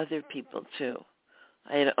or for other people too.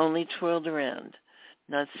 I had only twirled around,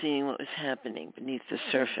 not seeing what was happening beneath the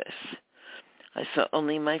surface. I saw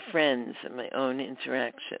only my friends and my own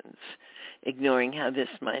interactions, ignoring how this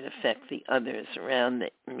might affect the others around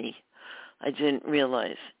me. I didn't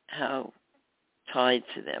realize how tied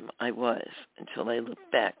to them I was until I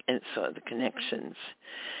looked back and saw the connections.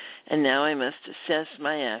 And now I must assess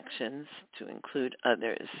my actions to include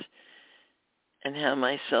others and how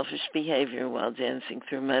my selfish behavior while dancing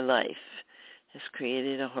through my life has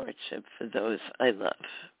created a hardship for those I love.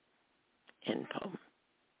 End poem.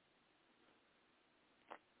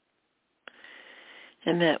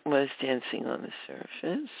 And that was Dancing on the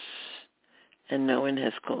Surface. And no one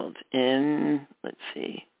has called in. Let's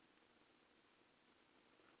see.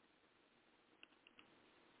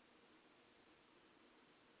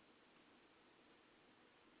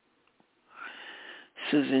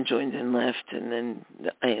 Susan joined and left, and then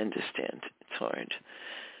I understand. It's hard.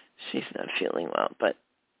 She's not feeling well. But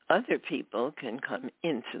other people can come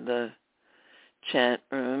into the chat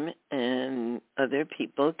room, and other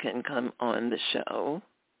people can come on the show.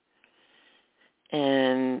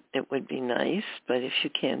 And it would be nice, but if you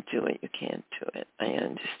can't do it, you can't do it. I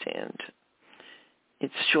understand.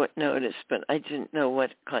 It's short notice, but I didn't know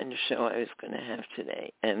what kind of show I was going to have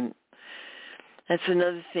today. And that's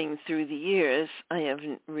another thing. Through the years, I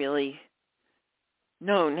haven't really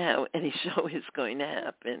known how any show is going to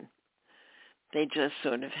happen. They just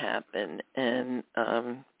sort of happen. And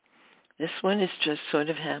this one is just sort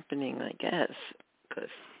of happening, I guess, because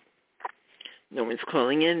no one's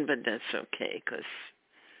calling in, but that's okay, because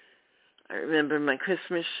I remember my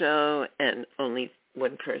Christmas show, and only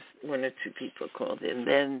one or two people called in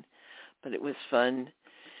then, but it was fun.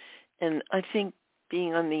 And I think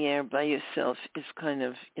being on the air by yourself is kind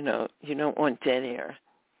of, you don't want dead air,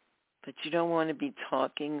 but you don't want to be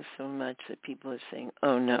talking so much that people are saying,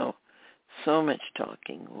 oh no, so much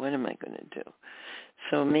talking, what am I going to do?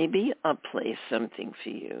 So maybe I'll play something for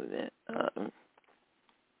you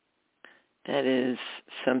that is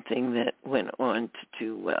something that went on to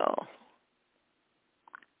do well.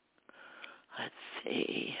 Let's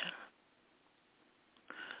see.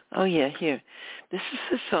 Oh, yeah, here. This is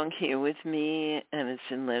the song Here With Me, and it's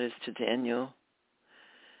in Letters to Daniel.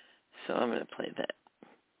 So I'm going to play that.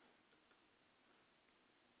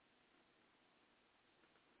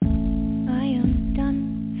 I am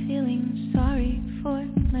done feeling sorry for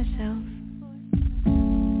myself,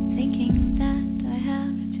 thinking that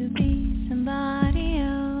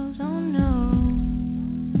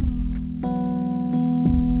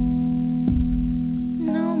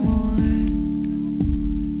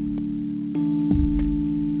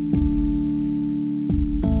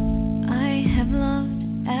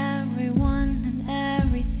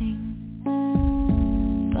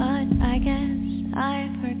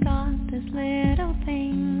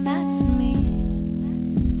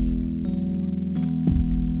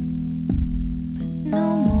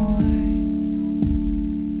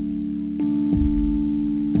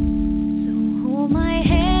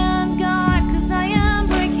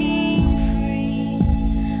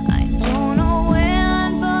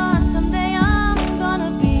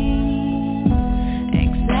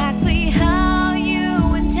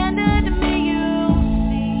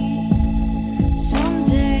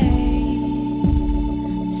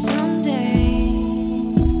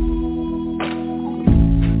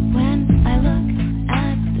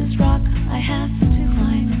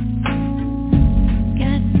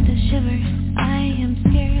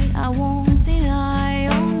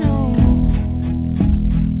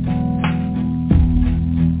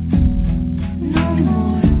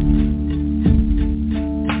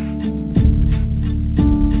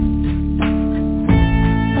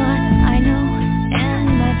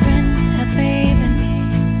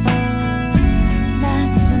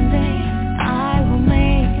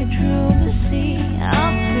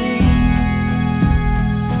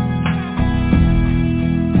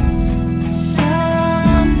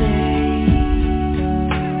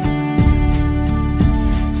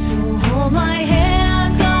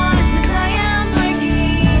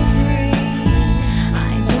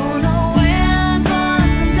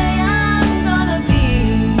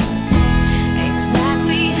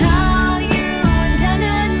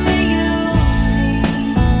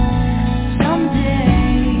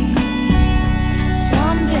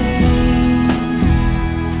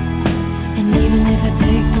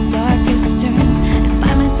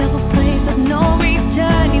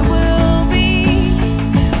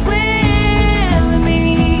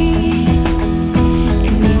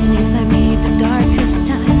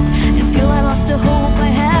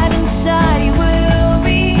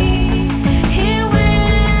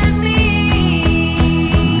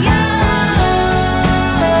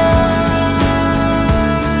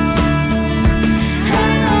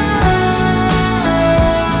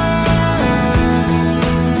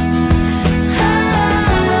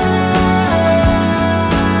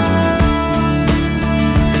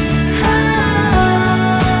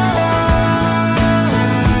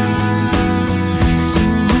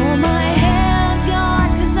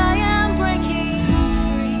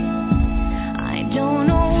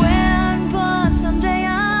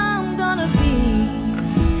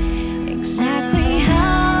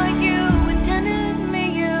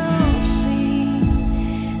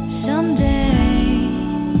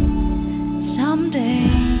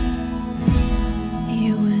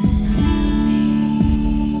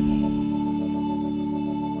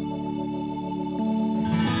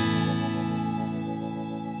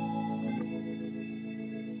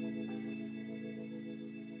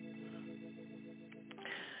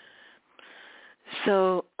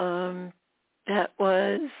that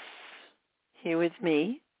was Here With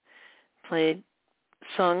Me,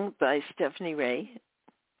 sung by Stephanie Ray.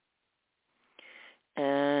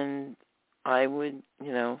 And I would,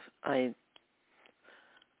 I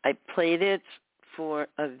played it for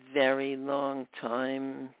a very long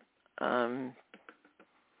time,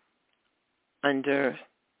 under,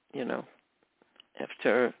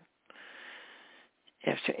 after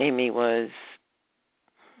Amy was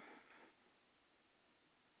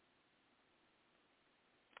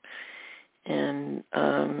and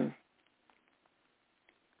I'm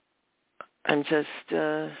just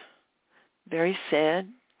very sad.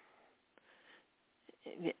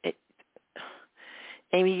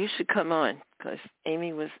 Amy, you should come on, because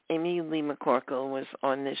Amy Lee McCorkle was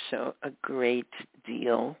on this show a great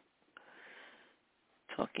deal,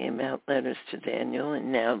 talking about Letters to Daniel,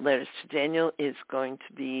 and now Letters to Daniel is going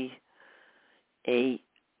to be a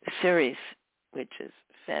series, which is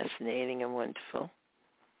fascinating and wonderful.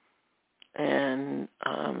 And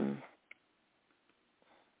I'm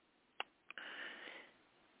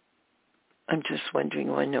just wondering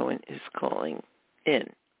why no one is calling in.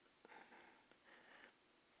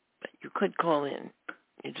 But you could call in.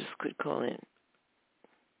 You just could call in.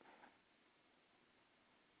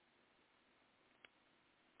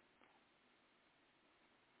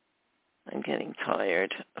 I'm getting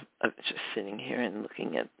tired of just sitting here and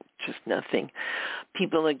looking at just nothing.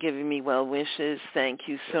 People are giving me well wishes. Thank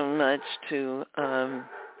you so much to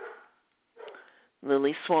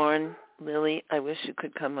Lily Swan. Lily, I wish you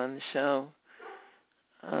could come on the show.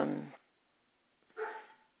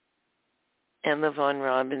 And LaVon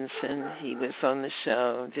Robinson, he was on the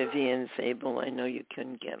show. Vivian Zabel, I know you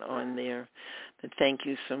couldn't get on there, but thank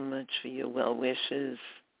you so much for your well wishes.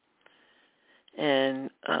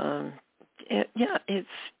 And it's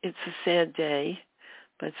a sad day,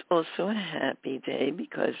 but it's also a happy day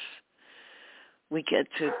because we get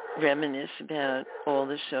to reminisce about all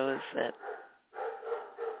the shows that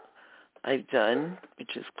I've done,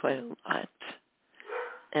 which is quite a lot.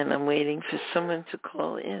 And I'm waiting for someone to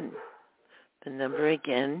call in. The number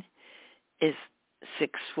again is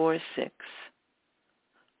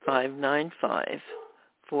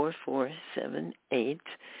 646-595-4478.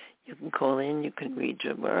 You can call in, you can read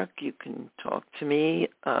your work, you can talk to me.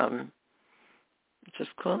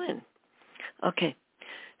 Just call in. Okay.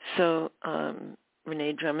 So,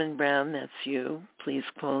 Renee Drummond Brown, that's you. Please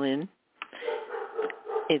call in.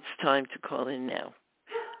 It's time to call in now.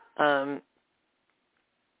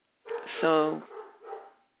 So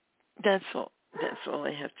that's all. That's all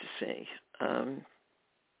I have to say.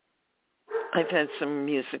 I've had some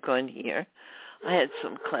music on here. I had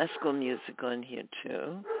some classical music on here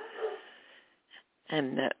too.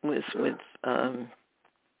 And that was with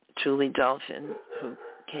Julie Dolphin, who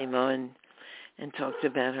came on and talked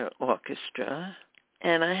about her orchestra.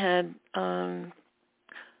 And I had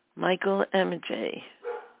Michael Amajay,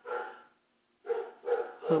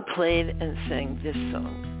 who played and sang this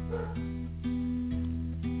song.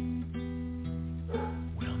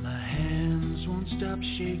 Well, my hands won't stop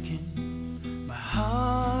shaking. My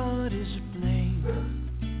heart is aflame.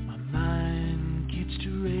 My mind keeps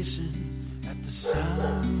to racing at the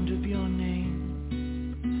sound of your name.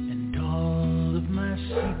 And all of my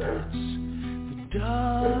secrets, the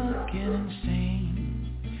dark and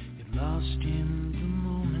insane, get lost in the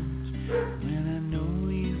moment when I know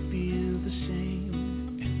you feel the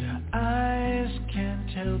same. And our eyes can't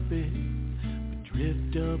help it but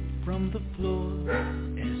drift up from the floor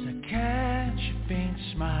as I catch a faint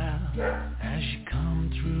smile as you come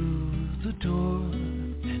through the door.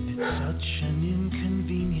 And it's such an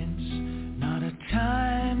inconvenience, not a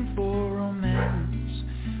time for romance,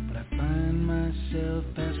 but I find myself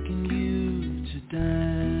asking you to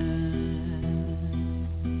dance.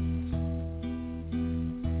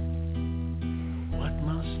 What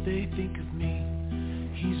must they think of me?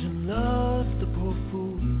 He's in love, the poor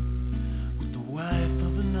fool, with the wife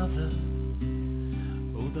of another.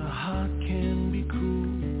 Oh, the heart can be cruel.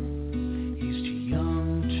 He's too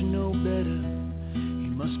young to know better. He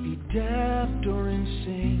must be daft or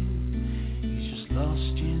insane. He's just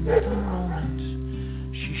lost in the moment.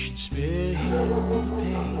 She should spare him the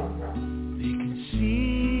pain. They can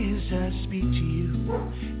see as I speak to you.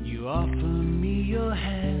 You offer me your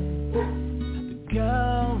hand. The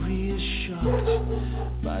gallery is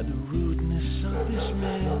shocked by the rudeness of this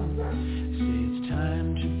man. Say it's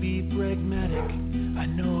time to be pragmatic. I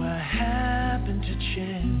know I happen to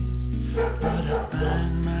chance, but I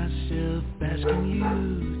find myself asking you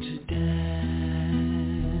to dance.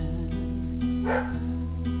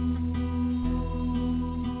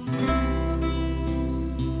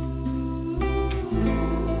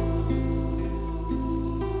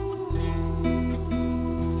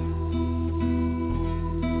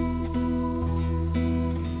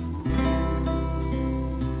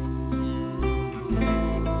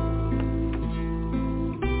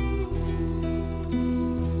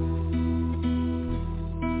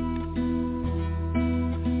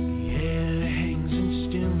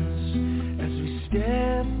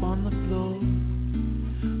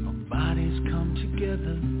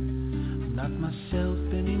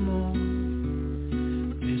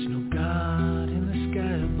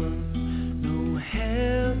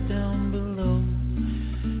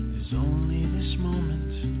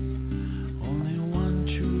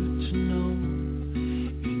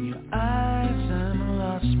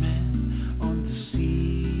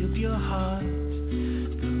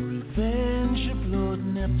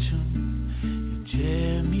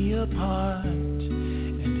 apart,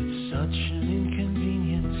 and it's such an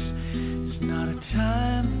inconvenience. It's not a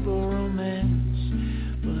time for romance,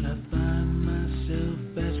 but I find myself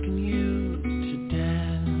asking you to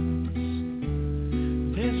dance.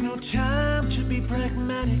 There's no time to be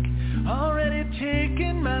pragmatic, already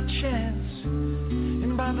taken my chance.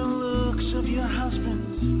 And by the looks of your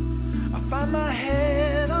husband, I find my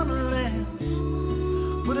head on a lance.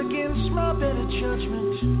 But against my better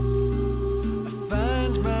judgment, I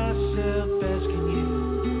find myself asking you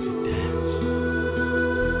to dance.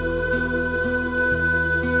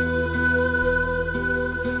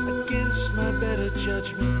 Against my better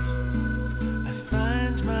judgment, I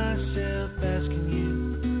find myself asking you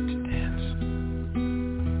to dance.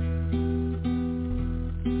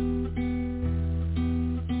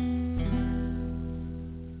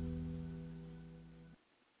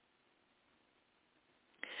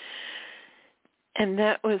 And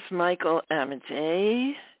that was Michael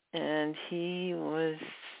Amadei, and he was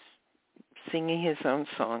singing his own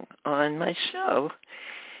song on my show.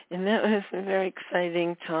 And that was a very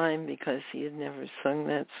exciting time because he had never sung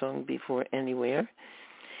that song before anywhere.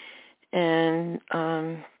 And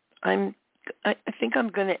I think I'm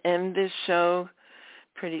going to end this show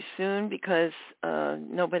pretty soon because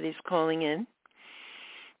nobody's calling in.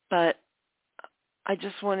 But I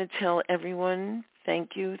just want to tell everyone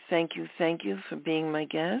thank you for being my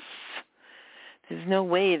guests. There's no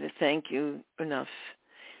way to thank you enough.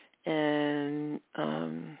 And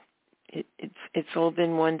it's all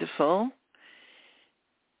been wonderful.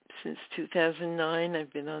 Since 2009,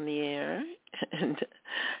 I've been on the air, and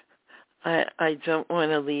I don't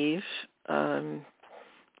want to leave,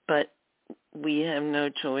 but we have no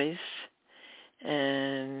choice.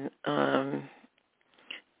 And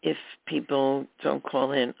if people don't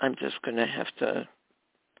call in, I'm just going to have to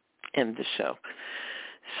end the show.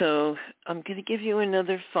 So I'm going to give you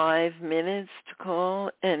another 5 minutes to call,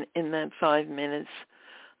 and in that 5 minutes,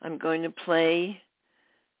 I'm going to play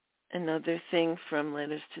another thing from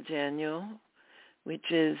Letters to Daniel, which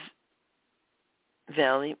is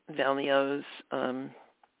Valio's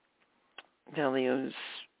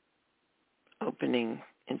opening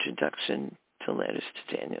introduction to Letters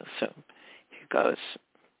to Daniel. So here goes.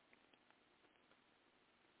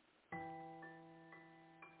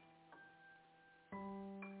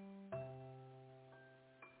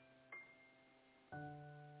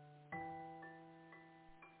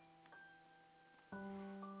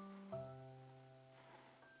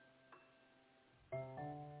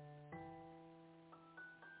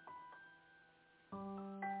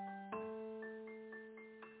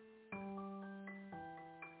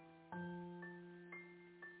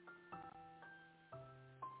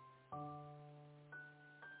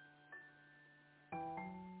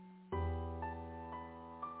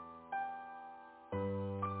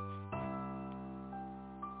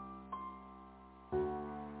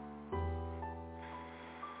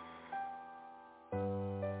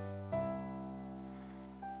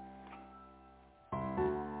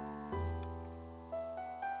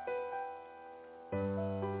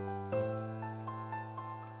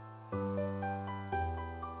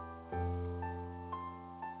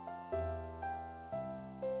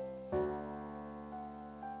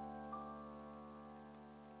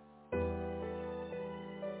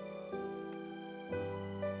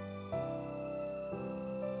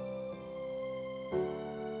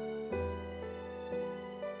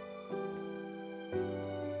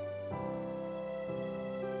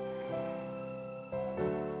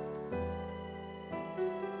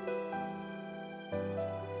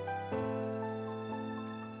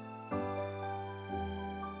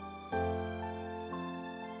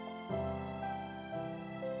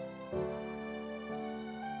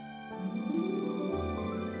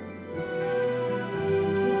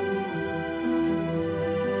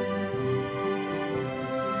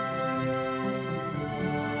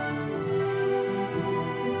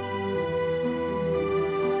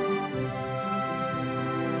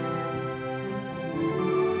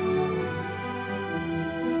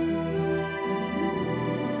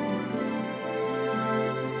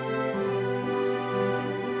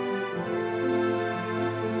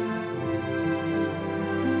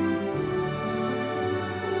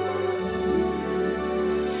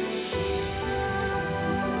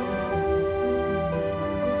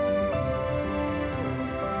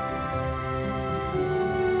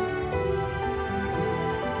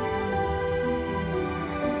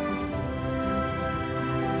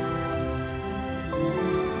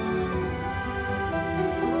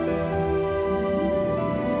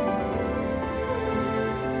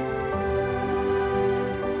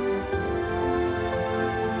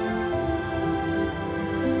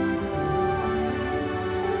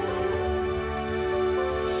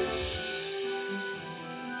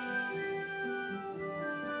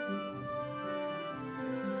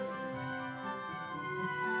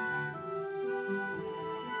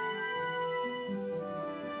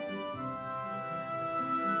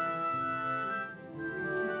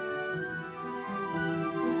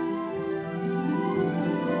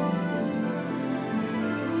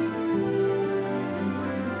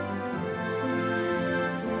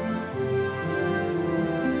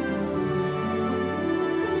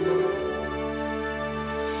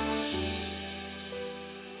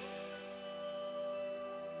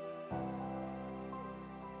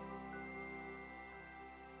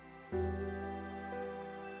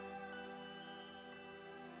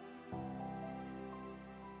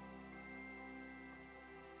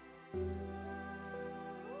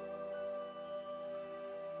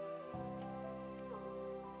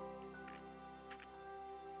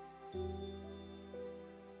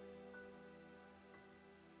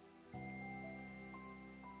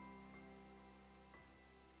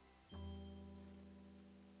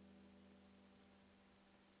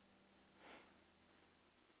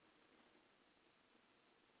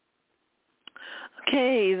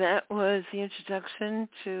 Okay, that was the introduction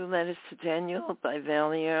to Letters to Daniel by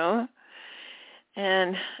Valio.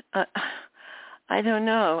 And I don't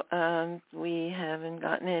know, we haven't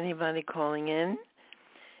gotten anybody calling in,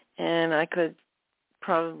 and I could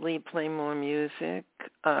probably play more music,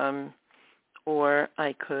 or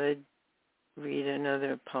I could read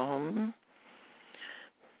another poem.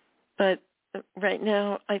 But right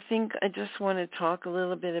now, I think I just want to talk a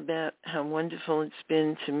little bit about how wonderful it's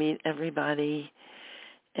been to meet everybody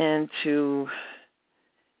and to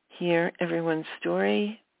hear everyone's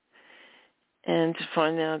story and to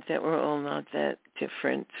find out that we're all not that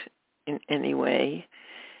different in any way,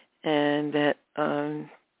 and that our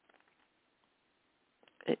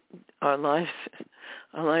lives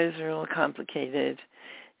are all complicated,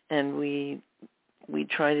 and we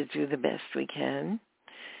try to do the best we can.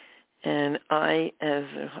 And I, as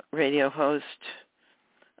a radio host,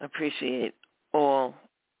 appreciate all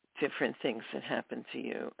different things that happen to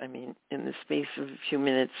you. I mean, in the space of a few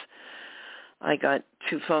minutes, I got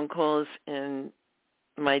 2 phone calls, and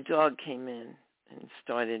my dog came in and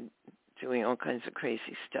started doing all kinds of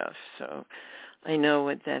crazy stuff. So I know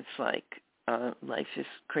what that's like. Life is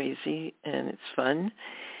crazy, and it's fun.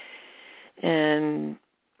 And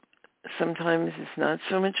sometimes it's not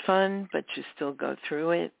so much fun, but you still go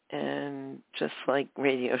through it. And just like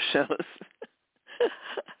radio shows,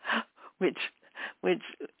 which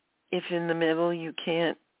if in the middle you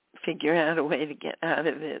can't figure out a way to get out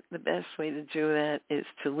of it, the best way to do that is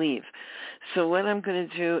to leave. So what I'm going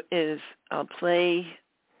to do is I'll play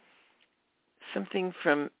something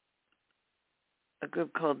from a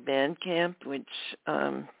group called Bandcamp, which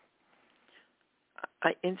I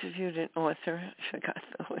interviewed an author. I forgot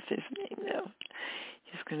the author's name now.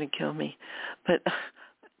 He's going to kill me.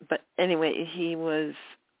 But anyway, he was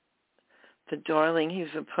the darling. He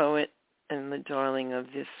was a poet and the darling of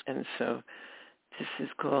this. And so this is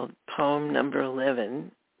called Poem Number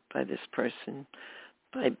 11 by this person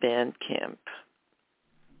by Bandcamp.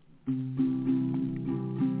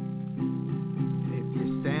 If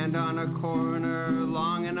you stand on a corner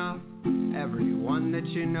long enough, everyone that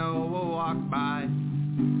you know will walk by.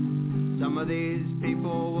 Some of these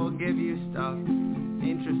people will give you stuff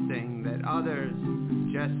interesting that others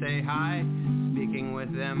just say hi. Speaking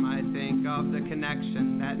with them, I think of the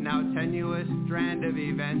connection, that now tenuous strand of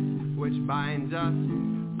events which binds us.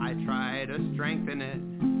 I try to strengthen it,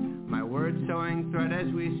 my word sewing thread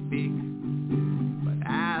as we speak. But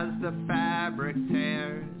as the fabric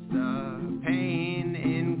tears, the pain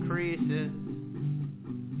increases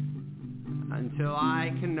until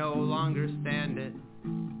I can no longer stand it.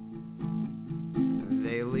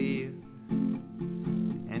 They leave,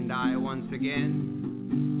 and I once again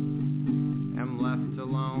am left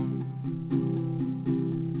alone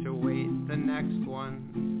to wait the next one,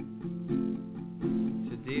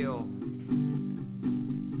 to deal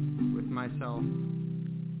with myself.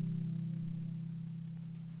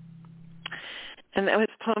 And that was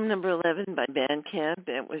poem number 11 by Bandcamp.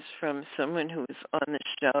 It was from someone who was on the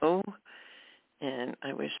show, and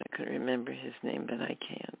I wish I could remember his name, but I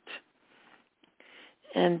can't.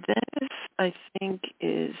 And this, I think,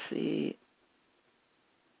 is the,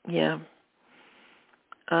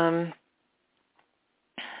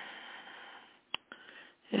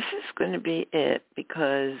 this is going to be it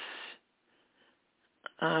because,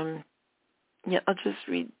 I'll just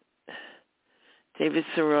read David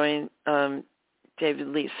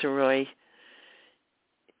Lee Saroy.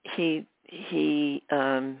 He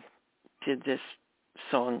did this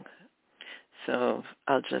song, so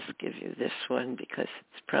I'll just give you this one because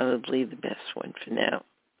it's probably the best one for now.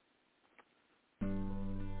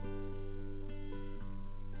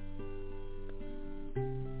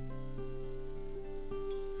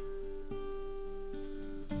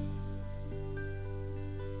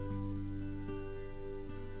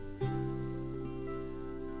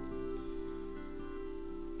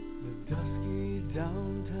 The dusky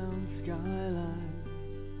downtown skyline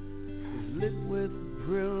is lit with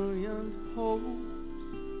brilliant hopes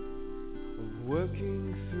of working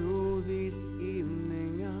through these evenings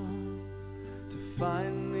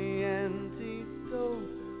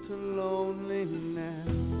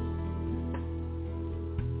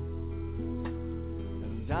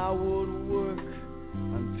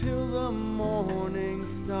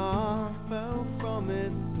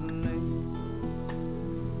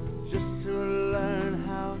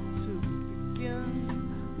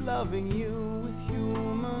loving you with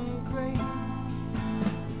human grace.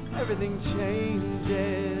 Everything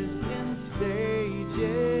changes in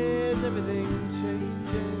stages. Everything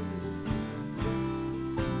changes.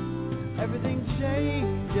 Everything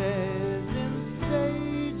changes in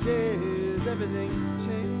stages. Everything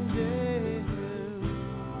changes.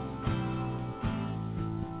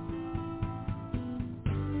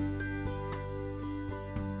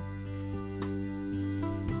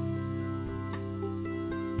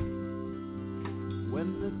 When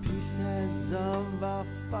the pieces of our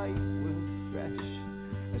fight were fresh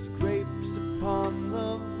as grapes upon the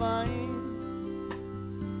vine,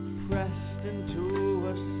 pressed into a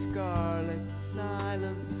scarlet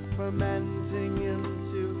silence, fermenting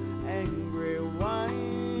into angry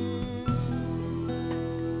wine.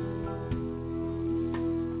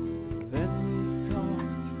 Then we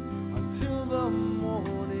talked until the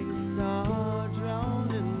morning star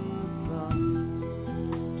drowned in the sun,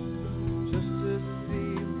 just to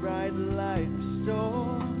see bright light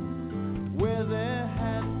restored where there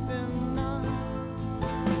had been none.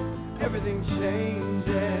 Everything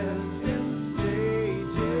changes in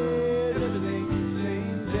stages. Everything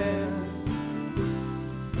changes.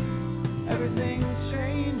 Everything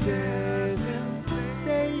changes in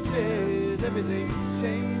stages. Everything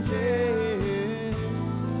changes.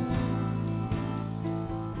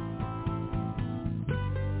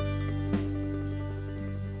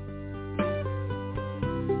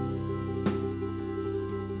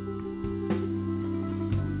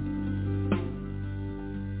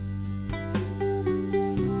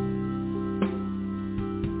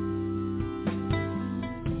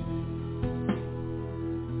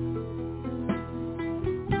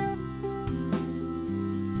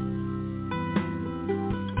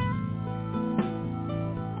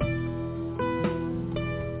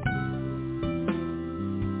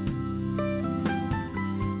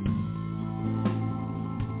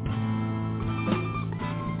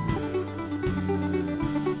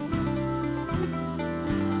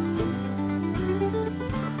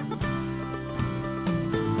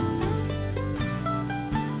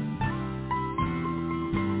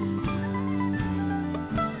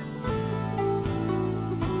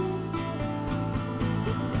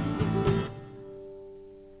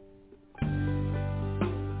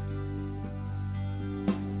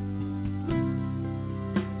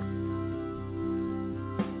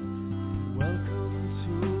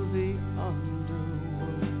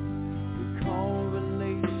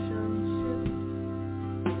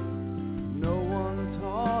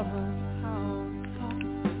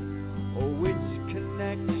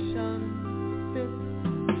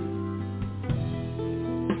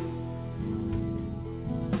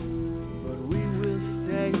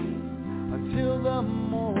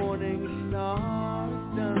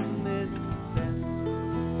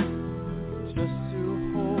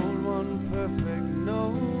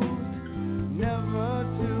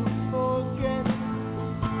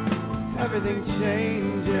 Everything changes in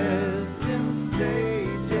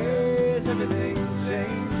stages. Everything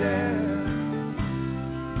changes.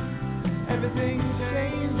 Everything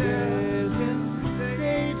changes in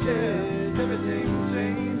stages. Everything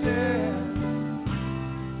changes.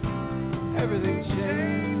 Everything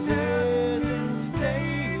changes in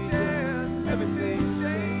stages. Everything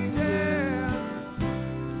changes.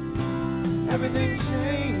 Everything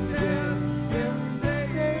changes in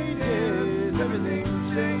stages. Everything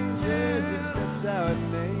changes. That's how it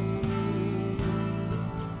may.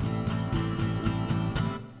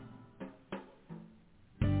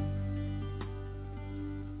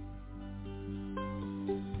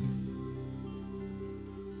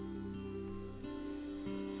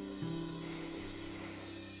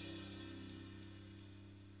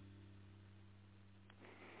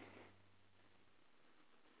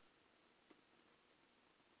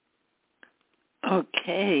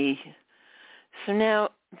 Okay. So now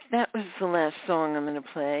that was the last song I'm going to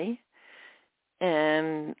play.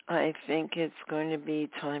 And I think it's going to be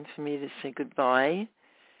time for me to say goodbye.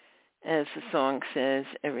 As the song says,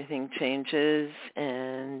 everything changes,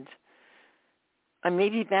 and I may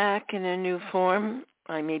be back in a new form.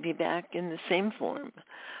 I may be back in the same form.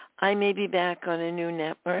 I may be back on a new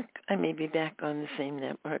network. I may be back on the same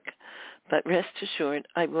network. But rest assured,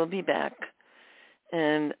 I will be back.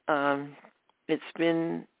 And it's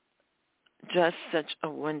been just such a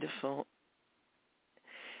wonderful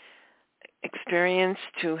experience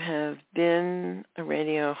to have been a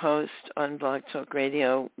radio host on Blog Talk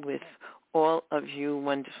Radio with all of you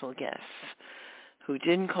wonderful guests who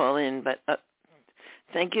didn't call in, but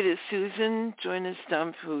thank you to Susan Joyner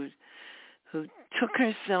Stump who took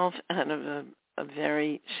herself out of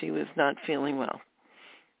she was not feeling well.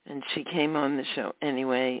 And she came on the show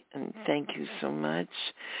anyway, and thank you so much.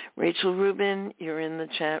 Rachel Rubin, you're in the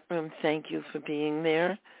chat room. Thank you for being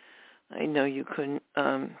there. I know you couldn't...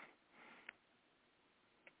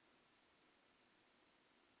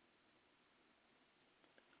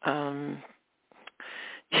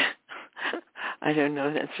 I don't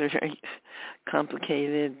know, that's a very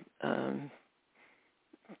complicated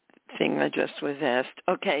thing I just was asked.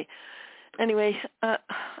 Okay, anyway, I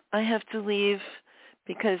have to leave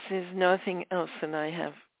because there's nothing else that I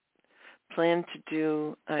have planned to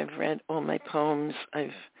do. I've read all my poems. I've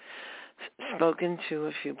spoken to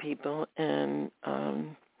a few people, and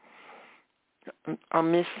I'll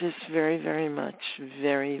miss this very, very much,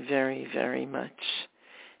 very, very, very much.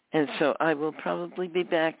 And so I will probably be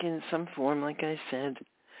back in some form, like I said,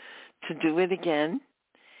 to do it again.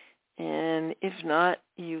 And if not,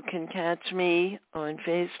 you can catch me on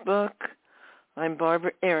Facebook. I'm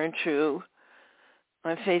Barbara Ehrentreu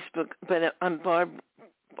on Facebook, but I'm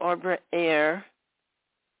Barbara Air,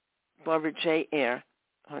 Barbara J. Air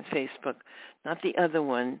on Facebook, not the other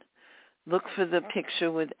one. Look for the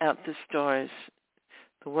picture without the stars.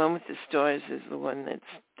 The one with the stars is the one that's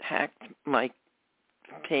hacked my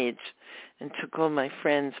page and took all my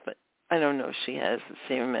friends, but I don't know if she has the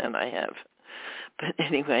same amount I have. But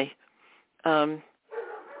anyway, I've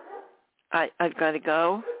got to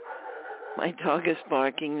go. My dog is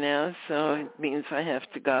barking now, so it means I have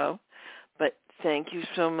to go. But thank you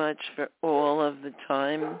so much for all of the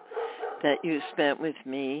time that you spent with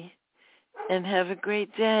me, and have a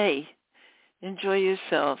great day. Enjoy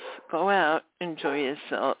yourself. Go out, enjoy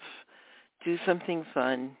yourself. Do something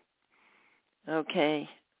fun. Okay.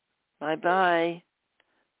 Bye-bye.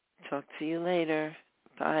 Talk to you later.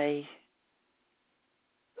 Bye.